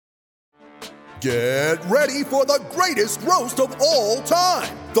Get ready for the greatest roast of all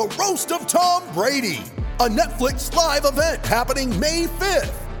time, the Roast of Tom Brady, a Netflix live event happening May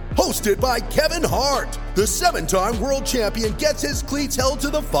 5th. Hosted by Kevin Hart, the 7-time world champion gets his cleats held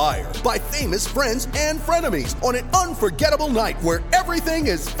to the fire by famous friends and frenemies on an unforgettable night where everything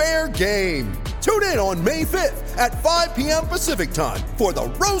is fair game. Tune in on May 5th at 5 p.m. Pacific time for the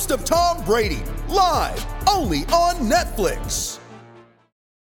Roast of Tom Brady, live only on Netflix.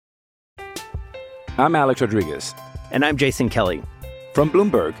 I'm Alex Rodriguez. And I'm Jason Kelly. From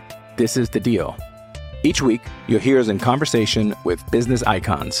Bloomberg, this is The Deal. Each week, you'll hear us in conversation with business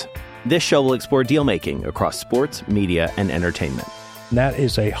icons. This show will explore deal-making across sports, media, and entertainment. That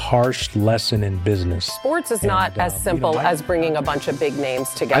is a harsh lesson in business. Sports is not as simple as bringing a bunch of big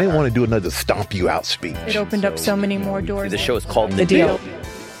names together. I didn't want to do another stomp you out speech. It opened up so many more doors. The show is called The Deal.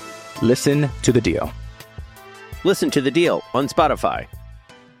 Listen to The Deal. Listen to The Deal on Spotify.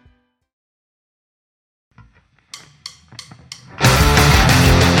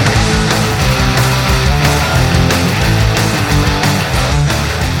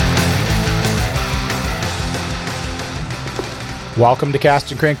 Welcome to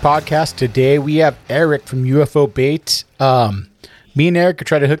Cast and Crank Podcast. Today we have Eric from UFO Baits. Me and Eric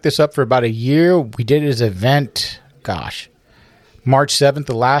tried to hook this up for about a year. We did his event, March 7th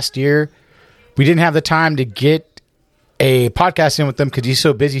of last year. We didn't have the time to get a podcast in with him because he's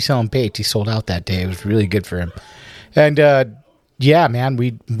so busy selling baits. He sold out that day. It was really good for him. And yeah, man,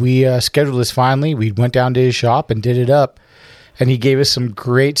 we scheduled this finally. We went down to his shop and did it up. And he gave us some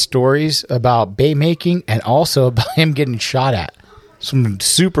great stories about bait making and also about him getting shot at. Some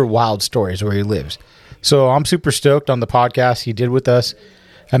super wild stories where he lives. So I'm super stoked on the podcast he did with us.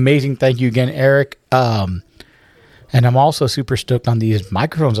 Amazing. Thank you again, Eric. And I'm also super stoked on these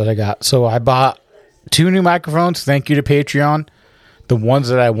microphones that I got. So I bought 2 new microphones. Thank you to Patreon. The ones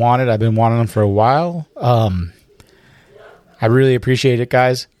that I wanted, I've been wanting them for a while. I really appreciate it,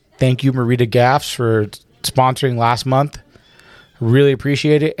 guys. Thank you, Marita Gaffs, for sponsoring last month. Really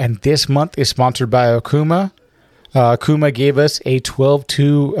appreciate it. And this month is sponsored by Okuma. Okuma gave us a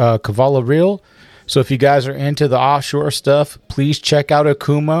 12-2 Cavallo reel. So if you guys are into the offshore stuff, please check out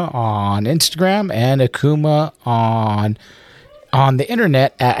Okuma on Instagram and Okuma on the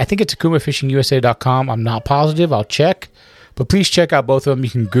internet. I think it's AkumaFishingUSA.com. I'm not positive. I'll check. But please check out both of them. You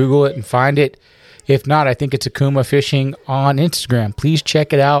can Google it and find it. If not, I think it's Okuma Fishing on Instagram. Please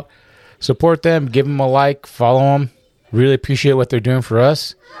check it out. Support them. Give them a like. Follow them. Really appreciate what they're doing for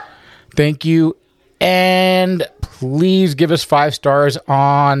us. Thank you. And please give us 5 stars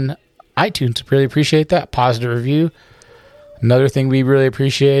on iTunes. Really appreciate that. Positive review. Another thing we really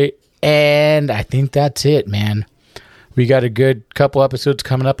appreciate. And I think that's it, man. We got a good couple episodes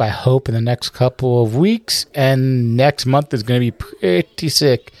coming up, I hope, in the next couple of weeks. And next month is going to be pretty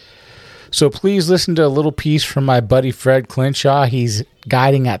sick. So please listen to a little piece from my buddy Fred Clinshaw. He's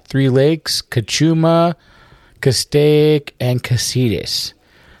guiding at 3 lakes, Cachuma, Castaic, and Casitas.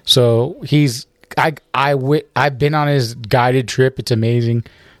 So I've been on his guided trip. It's amazing.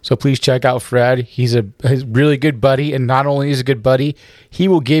 So please check out Fred. He's a really good buddy, and not only is he a good buddy, he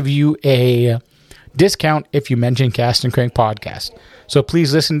will give you a discount if you mention Cast and Crank Podcast. So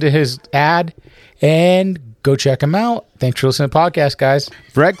please listen to his ad and go check him out. Thanks for listening to the podcast, guys.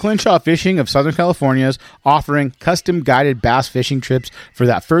 Fred Clinshaw Fishing of Southern California is offering custom guided bass fishing trips for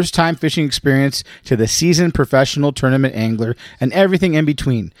that first time fishing experience to the seasoned professional tournament angler and everything in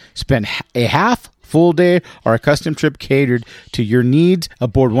between. Spend a half full day or a custom trip catered to your needs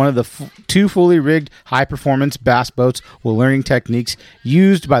aboard one of the 2 fully rigged high-performance bass boats while learning techniques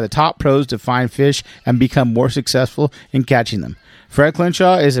used by the top pros to find fish and become more successful in catching them. Fred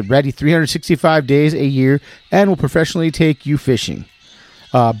Clinshaw is ready 365 days a year and will professionally take you fishing.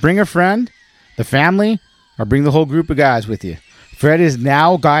 Bring a friend, the family, or bring the whole group of guys with you. Fred is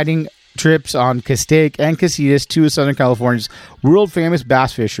now guiding trips on Castaic and Casitas, 2 of Southern California's world-famous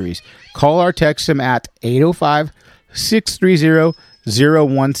bass fisheries. Call or text him at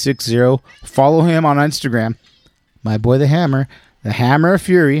 805-630-0160. Follow him on Instagram. My boy the Hammer of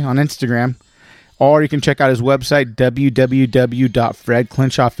Fury on Instagram. Or you can check out his website,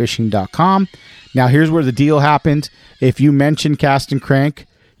 www.fredclinshawfishing.com. Now, here's where the deal happens. If you mention Cast and Crank,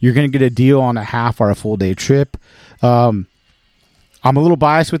 you're going to get a deal on a half or a full day trip. I'm a little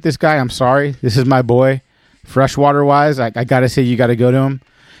biased with this guy. I'm sorry. This is my boy. Freshwater-wise, I got to say you got to go to him.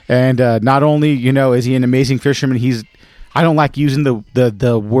 And not only, is he an amazing fisherman, I don't like using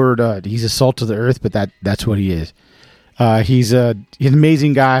the word, he's a salt to the earth, but that's what he is. He's an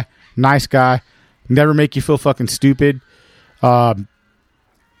amazing guy, nice guy. Never make you feel fucking stupid. Just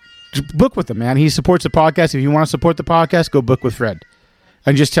book with him, man. He supports the podcast. If you want to support the podcast, go book with Fred.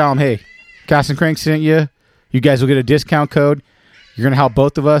 And just tell him, hey, Cast and Crank sent you. You guys will get a discount code. You're going to help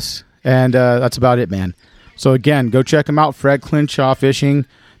both of us, and that's about it, man. So, again, go check them out,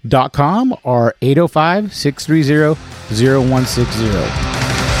 FredClinshawFishing.com or 805-630-0160.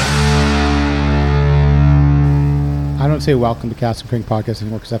 I don't say welcome to Cast and Crank Podcast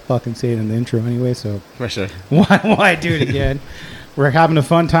anymore because I fucking say it in the intro anyway, so For sure. why do it again? We're having a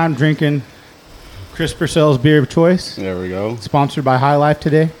fun time drinking Chris Purcell's beer of choice. There we go. Sponsored by High Life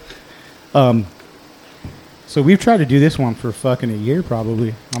today. So we've tried to do this one for fucking a year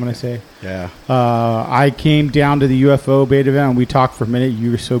probably, I'm going to say. Yeah. I came down to the UFO bait event and we talked for a minute.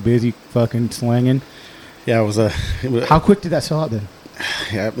 You were so busy fucking slanging. Yeah, it was How quick did that sell out then?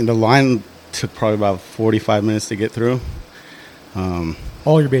 Yeah, I mean, the line took probably about 45 minutes to get through.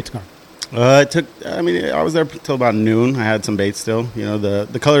 All your baits gone. I was there till about noon. I had some baits still. You know,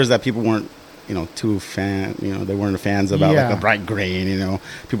 the colors that people weren't, they weren't fans about, Yeah. like the bright green,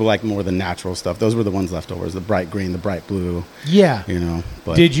 People like more the natural stuff. Those were the ones left over, the bright green, the bright blue, Yeah.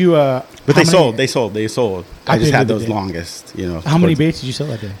 But, Did you... but they sold. They sold. How I just big had were those they? longest, How many baits did you sell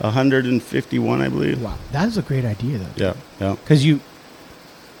that day? 151, I believe. Wow. That is a great idea, though. Yeah, yeah. Because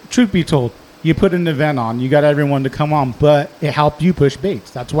truth be told, you put an event on, you got everyone to come on, but it helped you push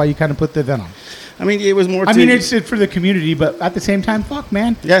baits. That's why you kind of put the event on. I mean, it was more. It's for the community, but at the same time, fuck,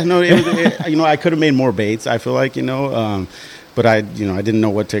 man. Yeah, no, I could have made more baits. I feel like, but I didn't know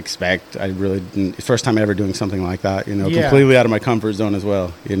what to expect. I really didn't. First time ever doing something like that, Yeah. completely out of my comfort zone as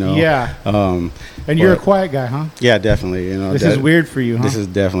well, Yeah. And you're a quiet guy, huh? Yeah, definitely. This is weird for you, huh? This is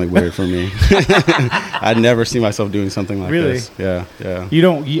definitely weird for me. I'd never see myself doing something like Really? this. Yeah, yeah. You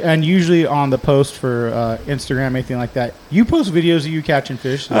don't, and usually on the post for Instagram, anything like that, you post videos of you catching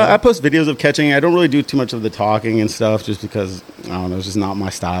fish. So I post videos of catching. I don't really do too much of the talking and stuff, just because I don't know. It's just not my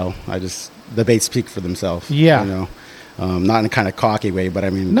style. The baits speak for themselves. Yeah. Not in a kind of cocky way, but I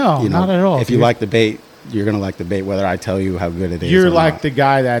mean, No, not at all, If you dude. like the bait, you're gonna like the bait, whether I tell you how good it is. You're or like not. the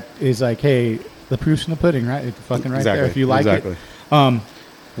guy that is like, hey, the proof's in the pudding, right? It's fucking right Exactly, there. If you like exactly. it.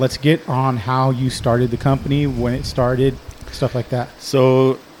 Let's get on how you started the company, when it started, stuff like that.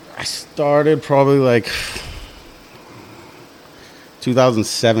 So I started probably like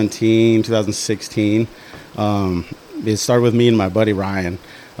 2017, 2016. It started with me and my buddy Ryan.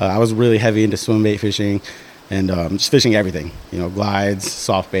 I was really heavy into swim bait fishing and just fishing everything, glides,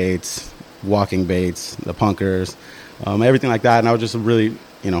 soft baits, walking baits, the punkers, everything like that. And I was just really,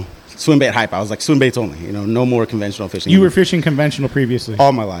 swim bait hype. I was like, swim baits only, no more conventional fishing. You were fishing conventional previously.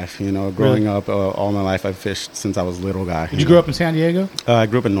 all my life, growing Really? up, all my life I've fished since I was a little guy. Did you grow up in San Diego? I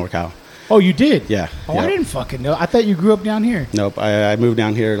grew up in NorCal. Oh, you did? Yeah. Oh, yeah. I didn't fucking know. I thought you grew up down here. Nope. I moved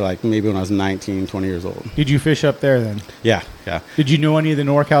down here like maybe when I was 19, 20 years old. Did you fish up there then? Yeah, yeah. Did you know any of the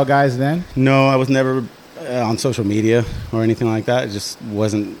NorCal guys then? No, I was never on social media or anything like that. It just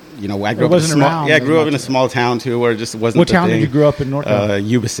wasn't, I grew up in a wasn't small, around yeah, I grew up much. in a small town too where it just wasn't What the town thing. did you grow up in NorCal?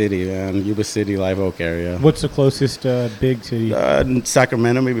 Yuba City, man. Yuba City, Live Oak area. What's the closest big city?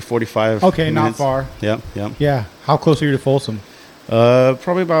 Sacramento, maybe 45 Okay, not minutes. far. Yep, yep. Yeah. How close are you to Folsom?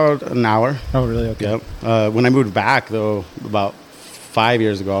 Probably about an hour. Oh, really? Okay. Yep. When I moved back, though, about 5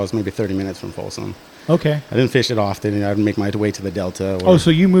 years ago, I was maybe 30 minutes from Folsom. Okay. I didn't fish it often. I'd make my way to the Delta. Oh, so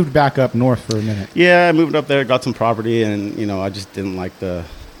you moved back up north for a minute. Yeah, I moved up there, got some property, and, I just didn't like the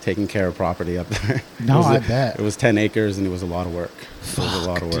taking care of property up there. No, I bet. It was 10 acres, and it was a lot of work. It was a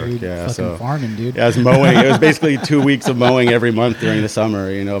lot of work, Dude, yeah. fucking So farming, dude. yeah, I was mowing. It was basically 2 weeks of mowing every month during the summer,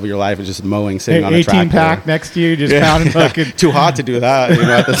 of your life is just mowing, sitting on a 18 tractor. pack next to you, just pounding fucking. Too hot to do that,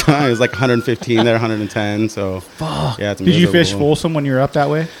 at the time. It was like 115 there, 110, so. Fuck. Yeah, it's Did you fish miserable. Folsom when you were up that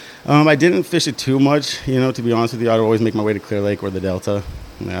way? I didn't fish it too much, to be honest with you. I'd always make my way to Clear Lake or the Delta.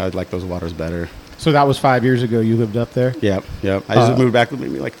 Yeah, I'd like those waters better. So that was 5 years ago. You lived up there. Yep, yep. I just moved back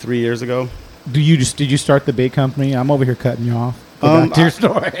maybe like 3 years ago. Did you start the bait company? I'm over here cutting you off. Go back to your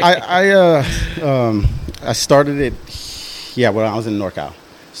story. I started it, when I was in NorCal.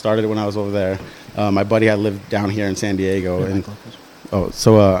 Started it when I was over there. My buddy had lived down here in San Diego.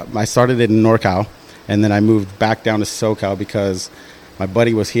 I started it in NorCal, and then I moved back down to SoCal because my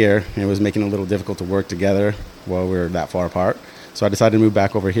buddy was here, and it was making it a little difficult to work together while we were that far apart. So I decided to move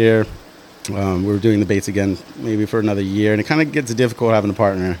back over here. We were doing the baits again maybe for another year, and it kind of gets difficult having a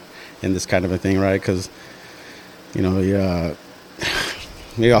partner in this kind of a thing, right? Because, maybe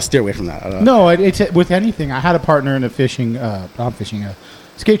I'll steer away from that. I don't know. No, it's with anything. I had a partner in a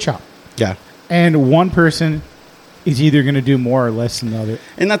skate shop, Yeah. and one person is either going to do more or less than the other.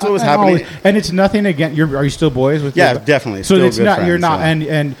 And that's what was And happening. always- and it's nothing against. Are you still boys with? Yeah, your, definitely. So Still it's good not. You're friends, not.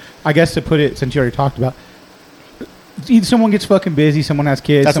 yeah. And I guess to put it, since you already talked about, either someone gets fucking busy, someone has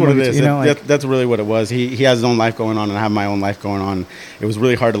kids. That's what it is. You know, that's really what it was. He has his own life going on, and I have my own life going on. It was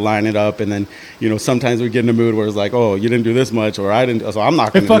really hard to line it up, and then sometimes we get in a mood where it's like, oh, you didn't do this much, or I didn't, so I'm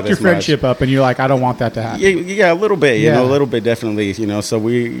not going to do this much. It fucked your friendship up, and you're like, I don't want that to happen. Yeah, a little bit. A little bit definitely. So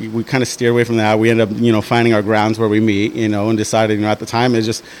we kind of steer away from that. We end up finding our grounds where we meet, and decided at the time it's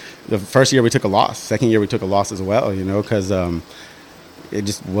just the first year we took a loss. Second year we took a loss as well, because it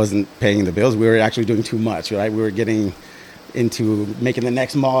just wasn't paying the bills. We were actually doing too much, right? We were getting into making the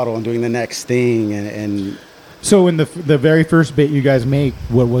next model and doing the next thing. And so in the very first bait you guys make,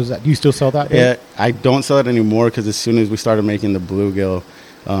 what was that? Do you still sell that bait? Yeah, I don't sell it anymore because as soon as we started making the bluegill,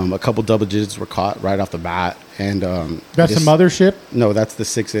 a couple double digits were caught right off the bat. And that's the mothership? No, that's the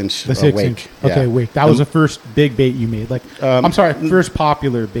 6-inch. The 6-inch. Okay, wait. That was the first big bait you made. I'm sorry, first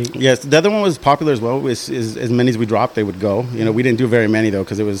popular bait. Yes, the other one was popular as well. Is as many as we dropped, they would go. We didn't do very many though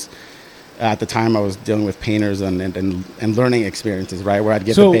because it was at the time I was dealing with painters and learning experiences, right? Where I'd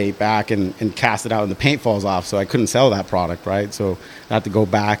get the bait back and cast it out and the paint falls off, so I couldn't sell that product, right? So I had to go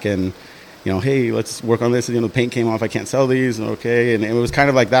back and hey, let's work on this. The paint came off. I can't sell these. Okay. And it was kind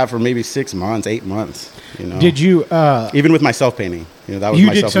of like that for maybe 6 months, 8 months, Did you, even with my self-painting, that was you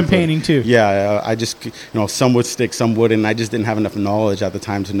my did some painting too? Yeah. I just, some would stick, some wouldn't. And I just didn't have enough knowledge at the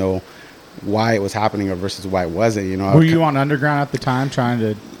time to know why it was happening or versus why it wasn't, Were you on underground at the time trying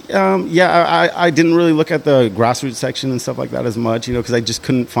to? I didn't really look at the grassroots section and stuff like that as much, because I just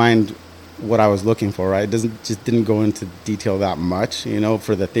couldn't find what I was looking for, right? It didn't go into detail that much,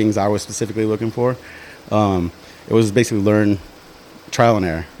 for the things I was specifically looking for. It was basically learn trial and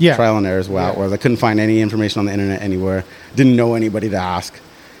error. Yeah. Trial and error is what it was. I couldn't find any information on the internet anywhere. Didn't know anybody to ask,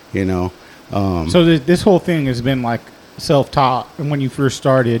 So this whole thing has been like self-taught when you first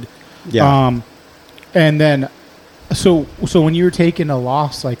started. Yeah. And then so when you were taking a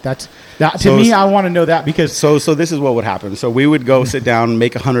loss like that to me, I want to know that because so this is what would happen. So we would go sit down,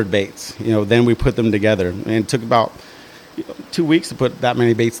 make 100 baits. Then we put them together, and it took about 2 weeks to put that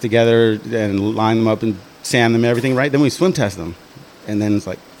many baits together and line them up and sand them, everything right. Then we swim test them, and then it's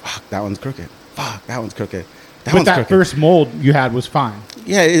like, fuck, that one's crooked. Fuck, that one's crooked. That first mold you had was fine.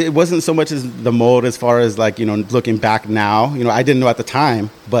 Yeah, it wasn't so much as the mold as far as like looking back now. I didn't know at the time,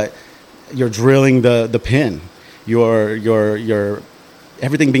 but you're drilling the pin. Your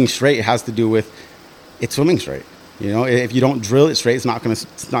everything being straight has to do with it swimming straight. If you don't drill it straight, it's not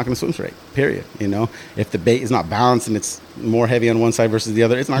gonna swim straight. Period. If the bait is not balanced and it's more heavy on one side versus the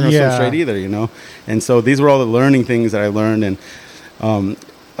other, it's not gonna swim straight either. And so these were all the learning things that I learned. And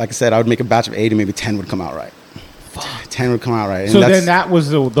like I said, I would make a batch of 8 and maybe 10 would come out right. 10 would come out right. And so then that was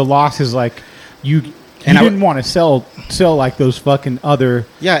the loss is like you didn't want to sell like those fucking other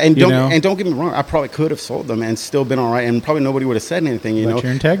and don't get me wrong, I probably could have sold them and still been all right, and probably nobody would have said anything. But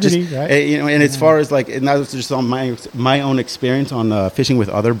your integrity, right? And as far as and that was just on my own experience on fishing with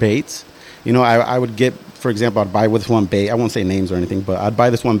other baits. I would get, for example, I'd buy this one bait. I won't say names or anything, but I'd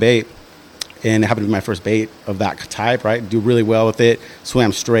buy this one bait, and it happened to be my first bait of that type, right? Do really well with it,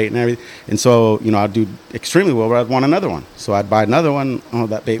 swam straight and everything. And so, I'd do extremely well, but I'd want another one. So I'd buy another one. Oh,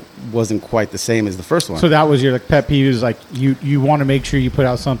 that bait wasn't quite the same as the first one. So that was your pet peeve, is like you want to make sure you put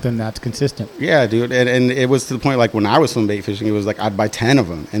out something that's consistent. Yeah, dude. And it was to the point, like when I was swim bait fishing, it was like I'd buy 10 of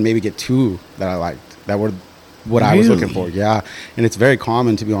them and maybe get 2 that I liked, that were what I was looking for. Yeah. And it's very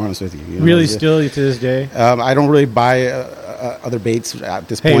common, to be honest with you. Really, still to this day? I don't really buy other baits at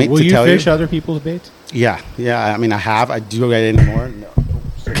this point. Will you fish other people's baits? Yeah. I mean, I have. I do it anymore. No.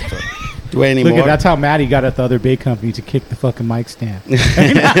 Do it anymore. Look, that's how Maddie got at the other bait company to kick the fucking mic stand.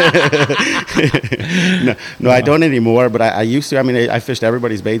 No, I don't anymore. But I used to. I mean, I fished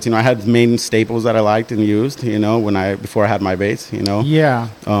everybody's baits. I had main staples that I liked and used. Before I had my baits. Yeah.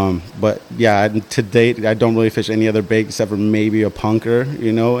 But yeah, to date, I don't really fish any other bait except for maybe a punker.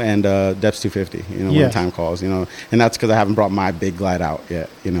 And Depths 250. When time calls. And that's because I haven't brought my big glide out yet.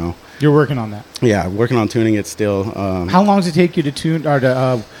 You're working on that. Yeah, working on tuning it still. How long does it take you to tune or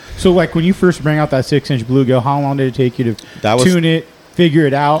to? So like when you first bring out that 6-inch bluegill, how long did it take you to tune it, figure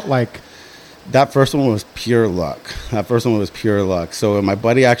it out? Like that first one was pure luck. So my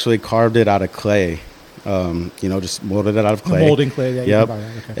buddy actually carved it out of clay. Just molded it out of clay. Molding clay. Yeah. Yep.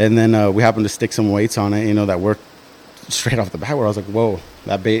 Okay. And then we happened to stick some weights on it. That worked straight off the bat. Where I was like, whoa,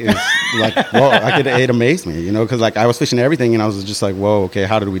 that bait is like, whoa! It amazed me. Because like I was fishing everything, and I was just like, whoa, okay,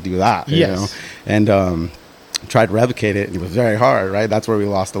 how did we do that? Yes. And tried to replicate it, and it was very hard, right? That's where we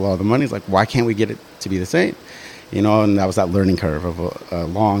lost a lot of the money. It's like, why can't we get it to be the same? And that was that learning curve of a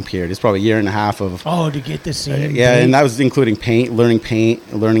long period. It's probably a year and a half of... to get the same yeah, and that was including paint,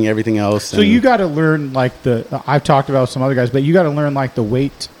 learning everything else. So you got to learn, like, I've talked about some other guys, but you got to learn, like, the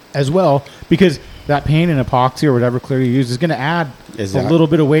weight as well, because that paint and epoxy or whatever clear you use is going to add Exactly. a little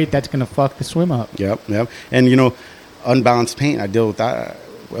bit of weight that's going to fuck the swim up. Yep. And unbalanced paint, I deal with that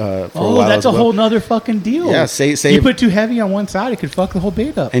for a while. That's as a well. whole nother fucking deal. Yeah, say you put too heavy on one side, it could fuck the whole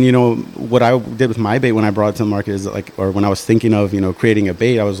bait up. And what I did with my bait when I brought it to the market is or when I was thinking of creating a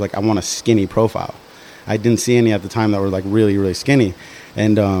bait, I was like, I want a skinny profile. I didn't see any at the time that were like really, really skinny,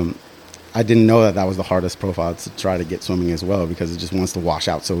 and I didn't know that was the hardest profile to try to get swimming as well, because it just wants to wash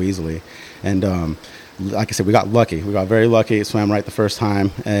out so easily. And like I said, we got lucky. We got very lucky. It swam right the first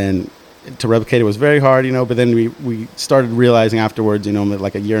time, and to replicate it was very hard, But then we started realizing afterwards,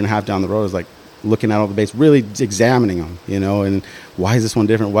 like a year and a half down the road, is like looking at all the baits, really examining them, And why is this one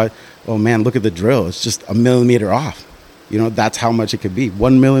different? Why? Oh man, look at the drill. It's just a millimeter off. That's how much it could be.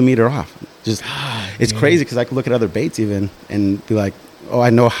 1 millimeter off. Just it's crazy, because I could look at other baits even and be like, oh,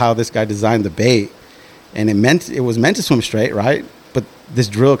 I know how this guy designed the bait, and it was meant to swim straight, right? But this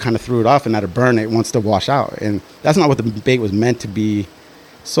drill kind of threw it off, and at a burn, it wants to wash out, and that's not what the bait was meant to be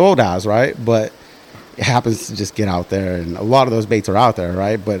sold as, right? But it happens to just get out there, and a lot of those baits are out there,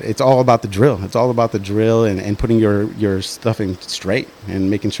 right? But it's all about the drill. It's all about the drill and putting your stuffing straight and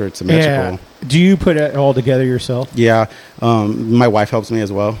making sure it's symmetrical. Yeah. Do you put it all together yourself? Yeah. My wife helps me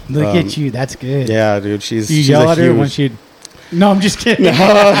as well. Look at you. That's good. Yeah, dude. Do you she's yell a at her huge... when she... No, I'm just kidding. Do I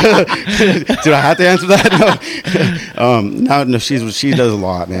have to answer that? No, she does a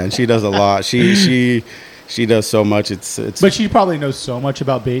lot, man. She does a lot. She does so much. It's. But she probably knows so much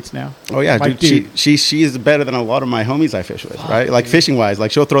about baits now. Oh yeah, like, dude. She is better than a lot of my homies I fish with, right? Like fishing wise,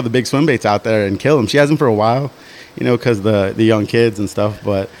 like she'll throw the big swim baits out there and kill them. She hasn't for a while, because the young kids and stuff.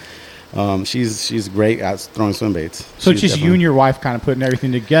 But she's great at throwing swim baits. So it's just you and your wife kind of putting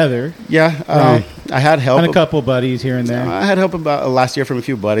everything together. Yeah, right? I had help and a couple buddies here and there. I had help about last year from a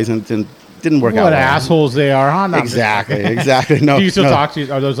few buddies, and it didn't work out. What well. assholes they are, huh? Exactly. No. Do you still talk to?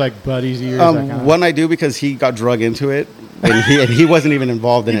 Are those like buddies of yours? One I do, because he got drug into it, and he wasn't even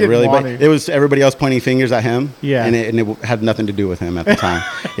involved in it really, but it was everybody else pointing fingers at him. Yeah, and it had nothing to do with him at the time.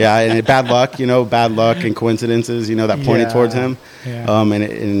 Yeah, and bad luck and coincidences, that pointed towards him.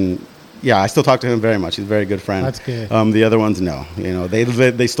 Yeah. Yeah, I still talk to him very much. He's a very good friend. That's good. The other ones, no.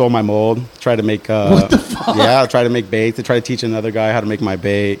 They stole my mold. Tried to make what the fuck? Yeah, tried to make baits. They tried to teach another guy how to make my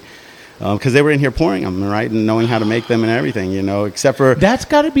bait, because they were in here pouring them, right, and knowing how to make them and everything. Except for that's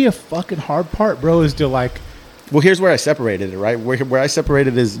got to be a fucking hard part, bro. Is to like. Well, here's where I separated it. Right, where I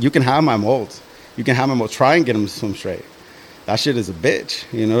separated is you can have my molds. You can have my molds. Try and get them to swim straight. That shit is a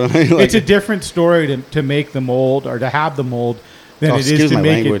bitch. You know what I mean? Like, it's a different story to make the mold or to have the mold. Than it is to my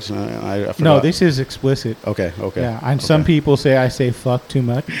make language. It. No, this is explicit. Okay. Yeah, and some people say I say fuck too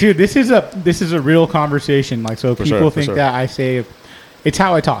much, dude. This is a real conversation. Like, so people think that I say, it's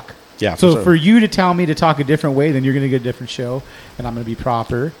how I talk. Yeah. So for you to tell me to talk a different way, then you're going to get a different show, and I'm going to be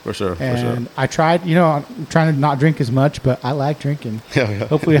proper. For sure. And I tried. I'm trying to not drink as much, but I like drinking. Yeah.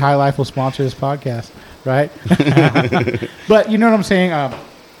 Hopefully, High Life will sponsor this podcast, right? But you know what I'm saying.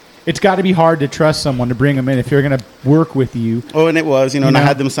 It's got to be hard to trust someone to bring them in if you're going to work with you. Oh, and it was, and I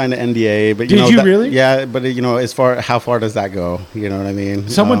had them sign the NDA. But did you really? Yeah, but how far does that go? You know what I mean?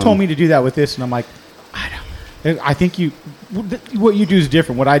 Someone told me to do that with this, and I'm like, I think what you do is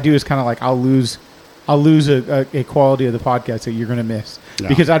different. What I do is kind of like I'll lose a quality of the podcast that you're going to miss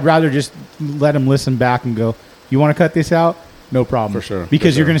because I'd rather just let them listen back and go, you want to cut this out? No problem. For sure.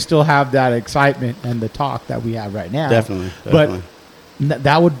 Because you're going to still have that excitement and the talk that we have right now. Definitely. But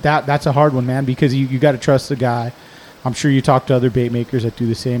that's a hard one, man, because you got to trust the guy. I'm sure you talk to other bait makers that do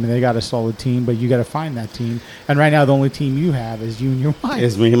the same, and they got a solid team, but you got to find that team. And right now, the only team you have is you and your wife.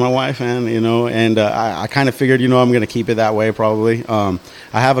 It's me and my wife, man. And I kind of figured, I'm going to keep it that way probably. I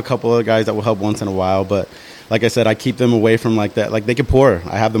have a couple of guys that will help once in a while, but like I said, I keep them away from like that. Like they can pour.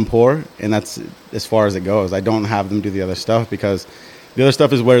 I have them pour, and that's as far as it goes. I don't have them do the other stuff because the other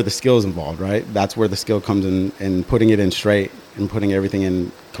stuff is where the skill is involved, right? That's where the skill comes in putting it in straight and putting everything in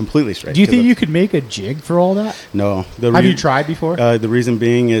completely straight. Do you think you could make a jig for all that? No. Have you tried before? The reason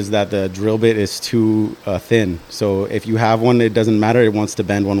being is that the drill bit is too thin. So if you have one, it doesn't matter. It wants to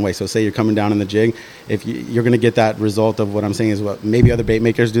bend one way. So say you're coming down in the jig, if you're going to get that result of what I'm saying is what maybe other bait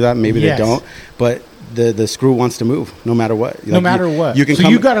makers do that, maybe they don't. But the screw wants to move no matter what. No matter what.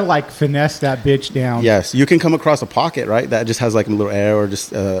 You got to like finesse that bitch down. Yes. You can come across a pocket, right, that just has like a little air or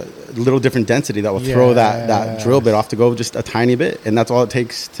just a little different density that will throw that drill bit off to go just a tiny bit. And that's all it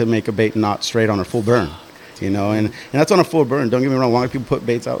takes to make a bait not straight on a full burn. And that's on a full burn. Don't get me wrong. A lot of people put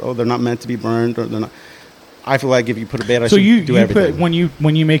baits out. Oh, they're not meant to be burned. Or they're not. I feel like if you put a bait, I should do everything. When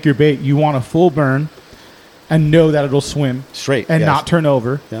you make your bait, you want a full burn and know that it'll swim straight and not turn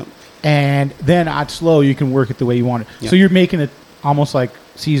over. Yep. And then at slow, you can work it the way you want it. Yep. So you're making it almost like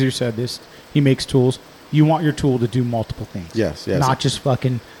Caesar said this. he makes tools. You want your tool to do multiple things. Yes. Not just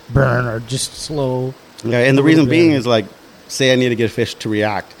fucking burn or just slow. Yeah, and the reason being is like, say I need to get a fish to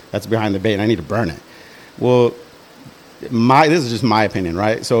react that's behind the bait and I need to burn it. Well, this is just my opinion,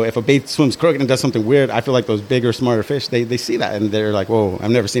 right? So if a bait swims crooked and does something weird, I feel like those bigger, smarter fish, they see that and they're like, whoa, I've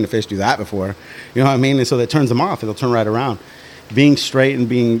never seen a fish do that before. You know what I mean? And so that turns them off. It'll turn right around. Being straight and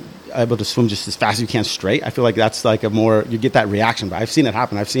being able to swim just as fast as you can straight, I feel like that's like you get that reaction. But I've seen it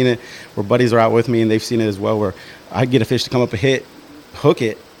happen. I've seen it where buddies are out with me and they've seen it as well, where I get a fish to come up a hit, hook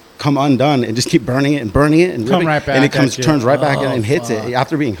it, come undone, and just keep burning it and come right back, and it turns right back in and hits it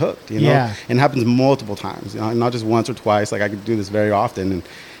after being hooked. You know, Yeah. and it happens multiple times. You know, not just once or twice. Like I could do this very often, and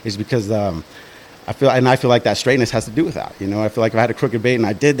it's because I feel like that straightness has to do with that. You know, I feel like if I had a crooked bait and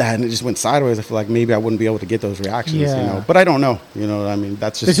I did that and it just went sideways, I feel like maybe I wouldn't be able to get those reactions. Yeah. You know, but I don't know. You know, I mean,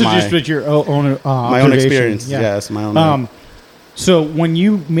 that's just This is just with your own my own experience. Yeah. Yes, my own. So when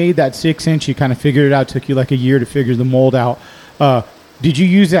you made that 6-inch, you kind of figured it out. Took you like a year to figure the mold out. Did you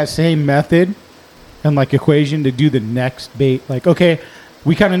use that same method and like equation to do the next bait? Like, okay,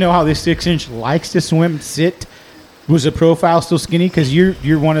 we kind of know how this 6-inch likes to swim, sit. Was the profile still skinny? Because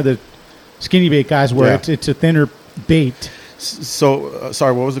you're one of the skinny bait guys where it's a thinner bait. So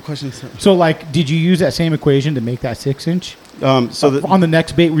sorry, what was the question? So like, did you use that same equation to make that 6-inch? So on the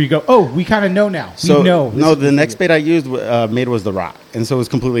next bait where you go, oh, we kind of know now. We know. No, the next bait I used made was the rock, and so it was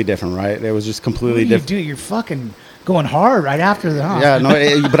completely different, right? It was just completely different. Dude, you're fucking going hard right after the Yeah,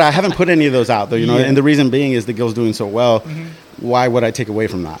 no, but I haven't put any of those out though, you know. And the reason being is the gill's doing so well. Why would I take away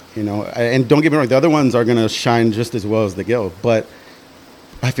from that? You know, and don't get me wrong, the other ones are gonna shine just as well as the gill, but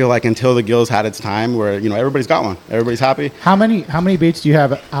I feel like until the gill's had its time, where you know everybody's got one, everybody's happy. How many baits do you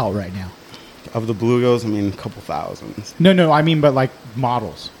have out right now? Of the bluegills, I mean, a couple thousands. No, I mean, but like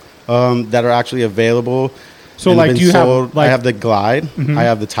models that are actually available. So like, do you have? Like, I have the Glide. I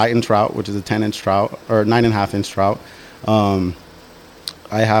have the Titan trout, which is a 10-inch trout or 9.5-inch trout. I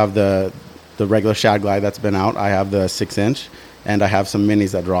have the regular Shad Glide that's been out. I have the 6-inch, and I have some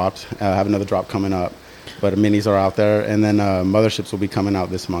minis that dropped. I have another drop coming up, but minis are out there, and then motherships will be coming out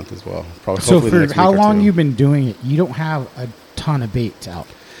this month as well. Probably. So for how long you've been doing it, you don't have a ton of baits out.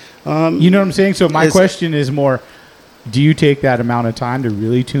 You know what I'm saying? So my question is more, do you take that amount of time to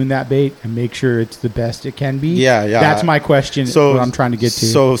really tune that bait and make sure it's the best it can be? Yeah. That's my question. So what I'm trying to get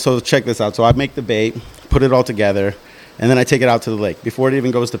to. So check this out. So I make the bait, put it all together, and then I take it out to the lake. Before it even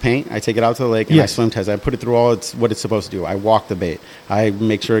goes to paint, I take it out to the lake and I swim test. I put it through what it's supposed to do. I walk the bait. I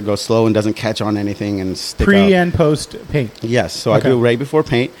make sure it goes slow and doesn't catch on anything and stick Pre out. and post paint. Yes. So I do it right before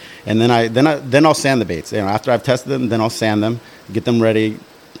paint, and then I'll sand the baits. You know, after I've tested them, then I'll sand them, get them ready.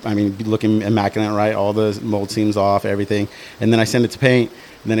 I mean, looking immaculate, right? All the mold seams off, everything. And then I send it to paint,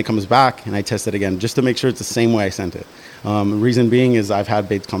 and then it comes back, and I test it again just to make sure it's the same way I sent it. Reason being is I've had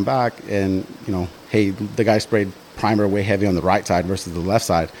baits come back, and, you know, hey, the guy sprayed primer way heavy on the right side versus the left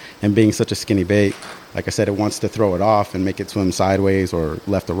side. And being such a skinny bait, like I said, it wants to throw it off and make it swim sideways or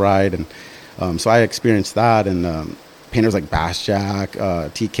left or right. And so I experienced that, and painters like Bass Jack,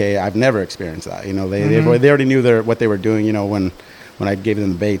 TK, I've never experienced that. You know, they already knew what they were doing, you know, when I gave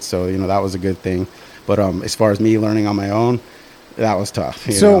them the baits. So, you know, that was a good thing. But as far as me learning on my own, that was tough.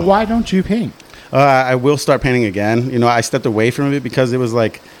 So why don't you paint? I will start painting again. You know, I stepped away from it because it was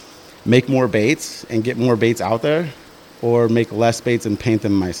like, make more baits and get more baits out there, or make less baits and paint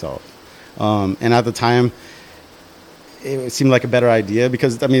them myself. And at the time, it seemed like a better idea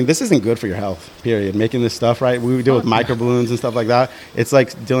because, I mean, this isn't good for your health, period. Making this stuff, right? We deal with microballoons and stuff like that. It's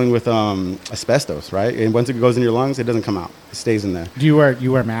like dealing with asbestos, right? And once it goes in your lungs, it doesn't come out. It stays in there. Do you wear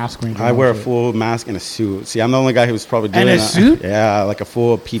a mask? When you I wear a full mask and a suit. See, I'm the only guy who's probably doing that. And a suit? Yeah, like a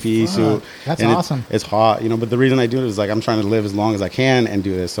full PPE suit. That's and awesome. It's hot, you know, but the reason I do it is like I'm trying to live as long as I can and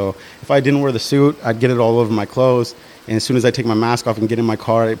do this. So if I didn't wear the suit, I'd get it all over my clothes. And as soon as I take my mask off and get in my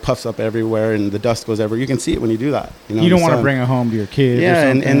car, it puffs up everywhere and the dust goes everywhere. You can see it when you do that. You don't want to bring it home to your kids.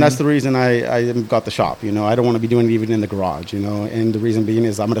 Yeah, and that's the reason I got the shop. You know, I don't want to be doing it even in the garage, you know. And the reason being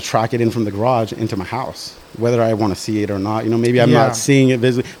is I'm going to track it in from the garage into my house, whether I want to see it or not. You know, maybe I'm not seeing it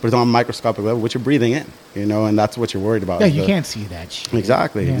visibly, but it's on a microscopic level, which you're breathing in, you know, and that's what you're worried about. Yeah, you can't see that shit.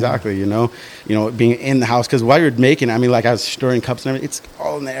 Exactly, you know, being in the house. Because while you're making it, I mean, like I was stirring cups and everything, it's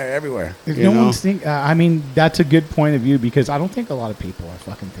all in the air everywhere. I mean, that's a good point of view because I don't think a lot of people are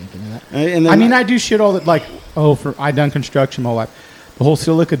fucking thinking of that. I do shit all that, like, I done construction my whole life. The whole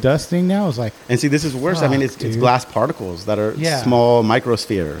silica dust thing now is like... And see, this is worse. I mean, it's glass particles that are small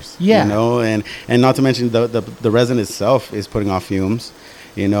microspheres. Yeah. You know, and not to mention the resin itself is putting off fumes.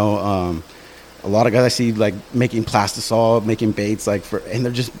 You know, a lot of guys I see, like, making plastisol, making baits, like, and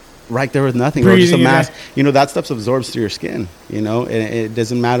they're just right there with nothing, or just a Breathing in mask. You know, that stuff absorbs through your skin. You know, and it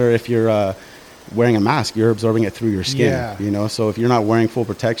doesn't matter if you're wearing a mask; you're absorbing it through your skin. Yeah. You know, so if you're not wearing full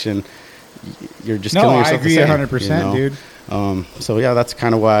protection, you're just No, killing I yourself. agree the same, 100%, you know? dude. So yeah, that's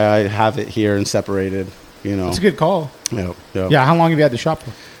kind of why I have it here and separated. You know, It's a good call. Yeah. Yeah, how long have you had the shop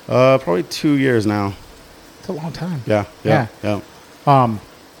for? Probably 2 years now. It's a long time. Yeah.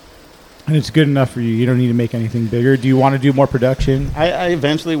 And it's good enough for you. You don't need to make anything bigger. Do you want to do more production? I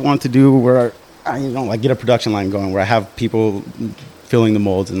eventually want to do where I like get a production line going where I have people filling the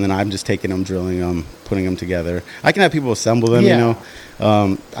molds and then I'm just taking them, drilling them, putting them together. I can have people assemble them. Yeah. You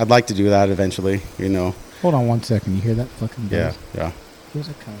know, I'd like to do that eventually. You know. Hold on 1 second. You hear that fucking buzz? Yeah. Where's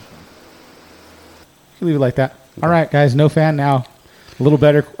it coming from? You can leave it like that. All right, guys. No fan now. A little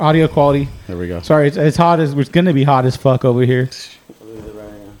better audio quality. There we go. Sorry, it's hot as it's going to be hot as fuck over here.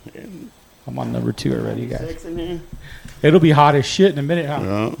 I'm on number 2 already, guys. In here. It'll be hot as shit in a minute. Huh?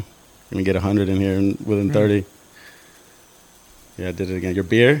 Yeah. Gonna get 100 in here within 30. Yeah, I did it again. Your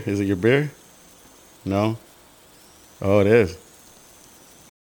beer? Is it your beer? No? Oh, it is.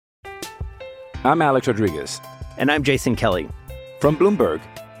 I'm Alex Rodriguez. And I'm Jason Kelly. From Bloomberg,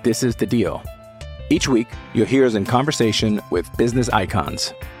 this is The Deal. Each week, you'll hear us in conversation with business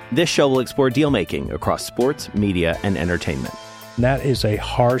icons. This show will explore deal-making across sports, media, and entertainment. That is a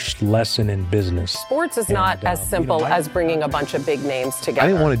harsh lesson in business. Sports is not as simple as bringing a bunch of big names together. I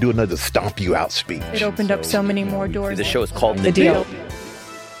didn't want to do another stomp you out speech. It opened up so many more doors. The show is called The Deal.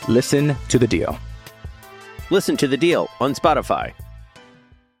 Listen to The Deal. Listen to The Deal on Spotify.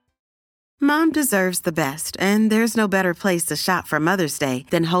 Mom deserves the best, and there's no better place to shop for Mother's Day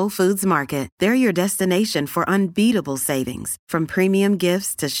than Whole Foods Market. They're your destination for unbeatable savings, from premium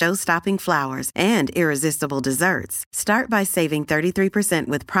gifts to show-stopping flowers and irresistible desserts. Start by saving 33%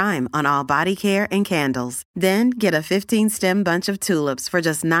 with Prime on all body care and candles. Then get a 15-stem bunch of tulips for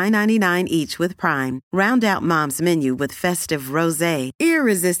just $9.99 each with Prime. Round out Mom's menu with festive rosé,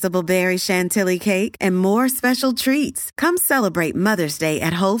 irresistible berry chantilly cake, and more special treats. Come celebrate Mother's Day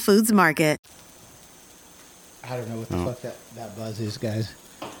at Whole Foods Market. I don't know what the fuck that buzz is, guys.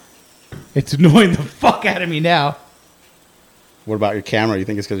 It's annoying the fuck out of me now. What about your camera? You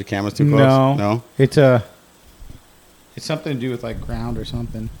think it's because your camera's too close? No. It's something to do with like ground or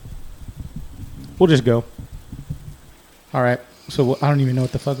something. We'll just go. All right. So I don't even know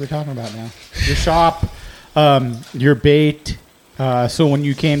what the fuck we're talking about now. Your shop, your bait. So when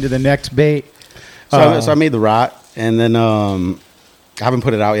you came to the next bait, So I made the rat, and then I haven't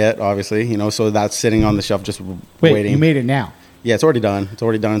put it out yet, obviously. You know, so that's sitting on the shelf, just waiting. You made it now. Yeah, it's already done.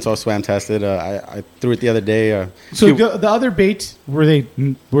 It's all swam tested. I threw it the other day. So the other baits, were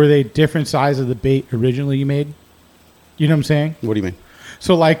they different size of the bait originally you made? You know what I'm saying? What do you mean?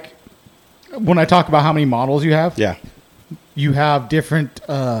 So like when I talk about how many models you have, Yeah. you have different.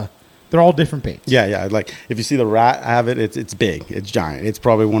 They're all different baits. Yeah. Like if you see the rat, I have it. It's big. It's giant. It's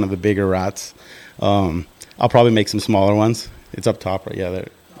probably one of the bigger rats. I'll probably make some smaller ones. It's up top right. Yeah, there.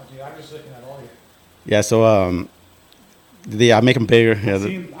 Oh, dude, I'm just looking at all your. Yeah. So I make them bigger. Yeah.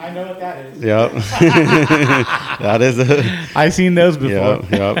 I know what that is. Yep. That is it. I've seen those before.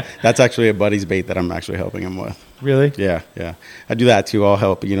 Yep. That's actually a buddy's bait that I'm actually helping him with. Really? Yeah. I do that too. I'll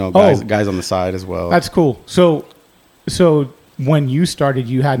help, guys on the side as well. That's cool. So when you started,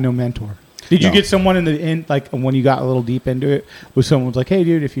 you had no mentor. Did you No. get someone like when you got a little deep into it, was someone was like, "Hey,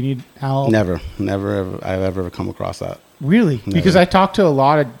 dude, if you need help"? Never I've ever come across that. Really? Never. Because I talked to a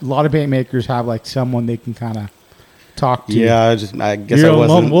lot of bait makers have like someone they can kind of talk to. Yeah, I guess You're I a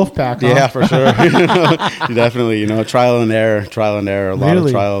wasn't. lone wolf pack, huh? Yeah, for sure. Definitely, trial and error, a lot Really?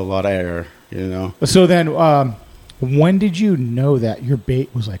 of trial, a lot of error, So then, when did you know that your bait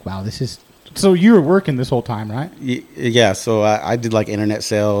was like, wow, this is... So you were working this whole time, right? Yeah, so I did like internet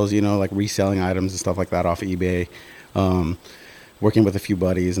sales, like reselling items and stuff like that off of eBay. Working with a few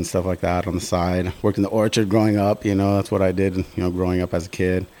buddies and stuff like that on the side. Worked in the orchard growing up, that's what I did, growing up as a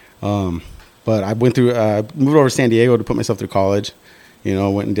kid. But I went through, moved over to San Diego to put myself through college,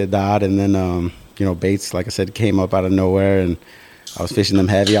 went and did that. And then, baits, like I said, came up out of nowhere and I was fishing them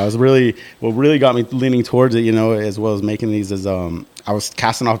heavy. What really got me leaning towards it, as well as making these is, I was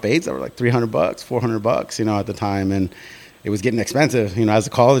casting off baits that were like $300, $400, at the time. And it was getting expensive, as a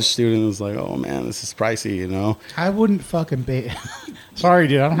college student. It was like, oh man, this is pricey, I wouldn't fucking bait. Sorry,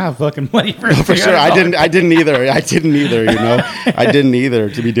 dude, I don't have fucking money for For sure, I didn't either. I didn't either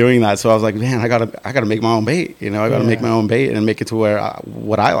to be doing that. So I was like, man, I gotta make my own bait. I gotta make my own bait and make it to where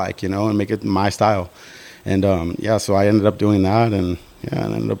what I like, and make it my style. And so I ended up doing that, and it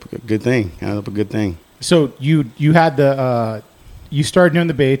ended up a good thing. So you had you started doing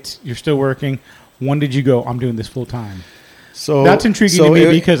the baits. You're still working. When did you go, I'm doing this full time? So that's intriguing to me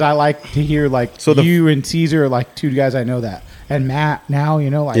because I like to hear like you and Caesar are like two guys I know that, and Matt now,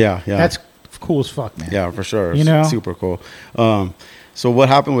 like that's cool as fuck, man. Yeah, for sure. It's super cool. So what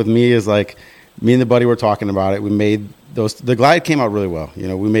happened with me is like me and the buddy were talking about it. We made the Glide came out really well.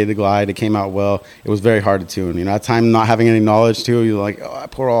 We made the Glide. It came out well. It was very hard to tune. At the time, not having any knowledge too, you're like, I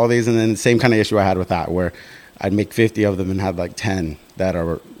pour all these, and then the same kind of issue I had with that, where I'd make 50 of them and have like 10 that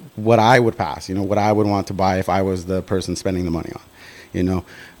are what I would pass. What I would want to buy if I was the person spending the money on.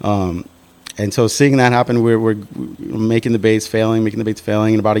 And so seeing that happen, we're making the baits failing,